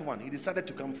than that one. He decided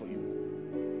to come for you.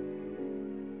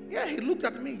 Yeah, he looked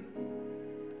at me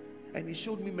and he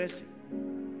showed me mercy.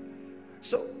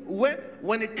 So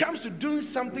when it comes to doing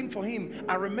something for him,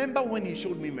 I remember when he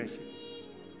showed me mercy.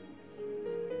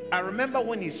 I remember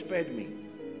when he spared me.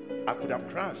 I could have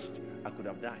crashed. I could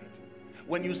have died.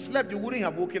 When you slept, you wouldn't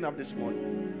have woken up this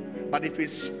morning. But if he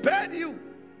spared you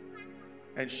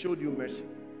and showed you mercy,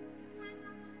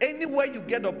 anywhere you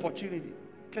get opportunity,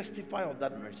 testify of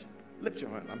that mercy. Lift your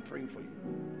hand. I'm praying for you.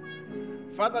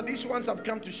 Father, these ones have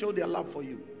come to show their love for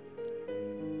you.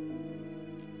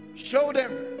 Show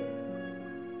them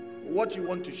what you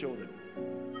want to show them.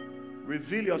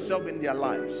 Reveal yourself in their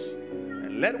lives.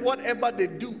 And let whatever they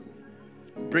do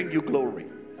bring you glory.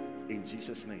 In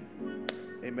Jesus' name.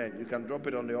 Amen. You can drop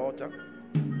it on the altar.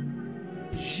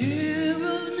 You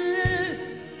will live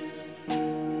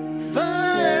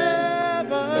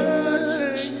forever.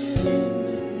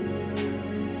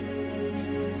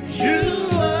 You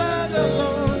are the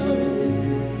Lord.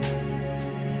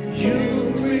 You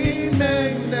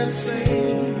remain the same.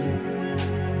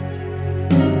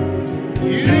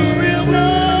 You will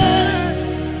not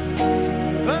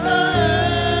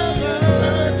forever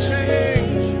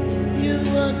change. You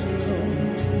are the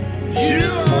Lord. You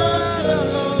are the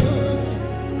Lord.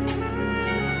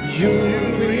 You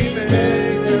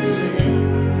remain the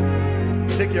same.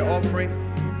 Take your offering.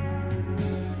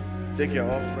 Take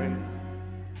your offering.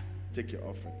 Take your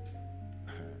offering.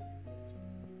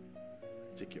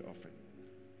 Take your offering.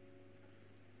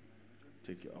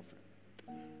 Take your offering.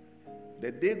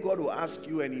 The day God will ask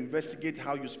you and investigate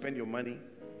how you spend your money,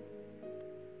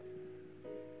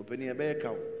 open your bank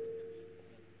account.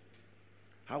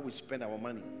 How we spend our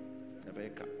money.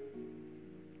 Bank account.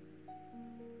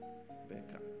 Bank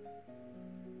account.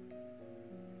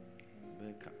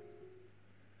 Bank account.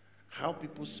 How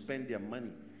people spend their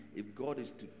money. If God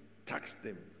is to tax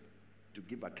them to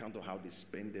give account of how they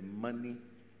spend the money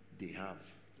they have,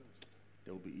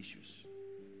 there will be issues.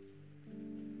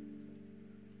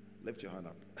 Lift your hand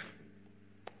up.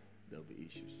 There will be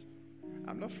issues.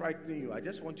 I'm not frightening you. I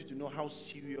just want you to know how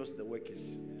serious the work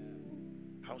is.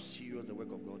 How serious the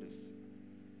work of God is.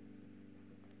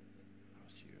 How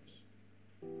serious.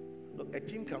 Look, a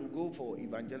team can go for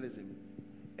evangelism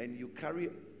and you carry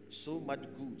so much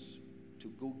goods to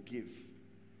go give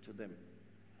to them.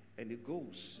 And it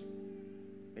goes.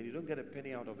 And you don't get a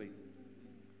penny out of it.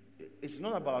 It's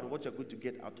not about what you're going to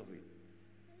get out of it.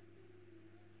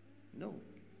 No.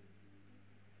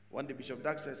 One day Bishop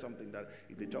Dag said something that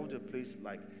if they travel to a place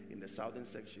like in the southern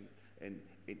section and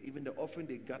even the offering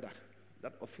they gather,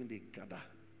 that offering they gather,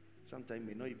 sometimes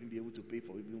may not even be able to pay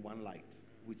for even one light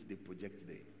which they project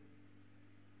there.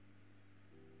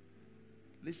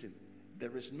 Listen,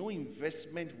 there is no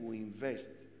investment we invest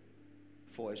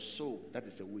for a soul that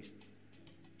is a waste.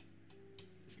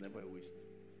 It's never a waste.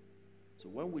 So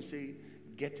when we say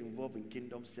get involved in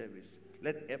kingdom service,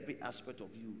 let every aspect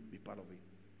of you be part of it.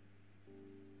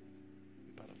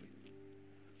 Be part of it.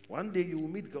 One day you will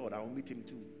meet God. I will meet him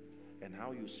too. And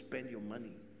how you spend your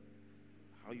money.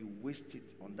 How you waste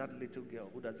it on that little girl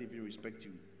who doesn't even respect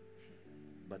you,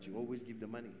 but you always give the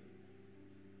money.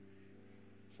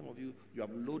 Some of you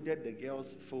have loaded the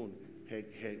girl's phone. Her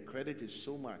credit is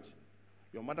so much.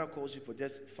 Your mother calls you for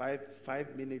just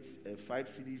 5 minutes, 5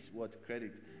 CDs worth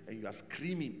credit, and you are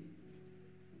screaming.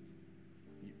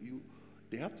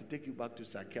 They have to take you back to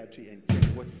psychiatry and check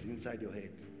what is inside your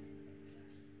head.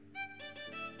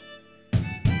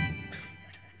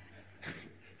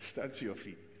 Stand to your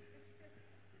feet.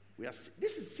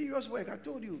 This is serious work. I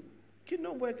told you,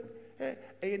 kingdom work.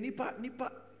 Nipa.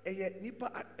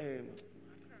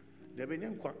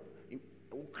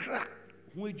 Ukra.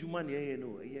 Very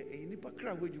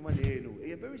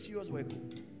serious work.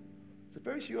 It's a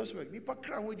very serious work. So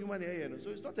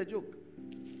it's not a joke.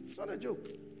 It's not a joke.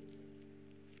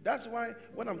 That's why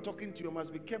when I'm talking to you, I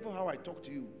must be careful how I talk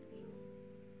to you.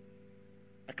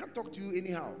 I can't talk to you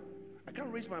anyhow. I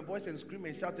can't raise my voice and scream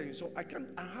and shout at you. So I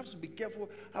have to be careful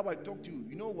how I talk to you.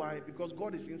 You know why? Because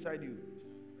God is inside you.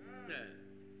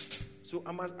 So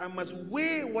I must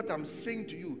weigh what I'm saying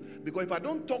to you. Because if I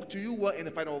don't talk to you well and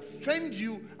if I don't offend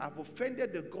you, I've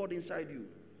offended the God inside you.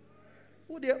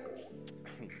 Who there?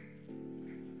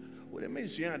 Well, it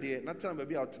means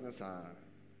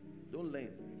don't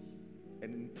learn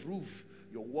and improve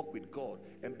your walk with God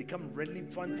and become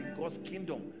relevant in God's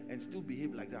kingdom and still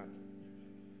behave like that.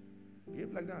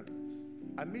 Behave like that.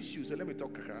 I miss you, so let me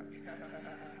talk.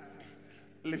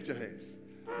 Lift your hands.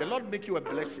 The Lord make you a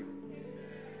blessing.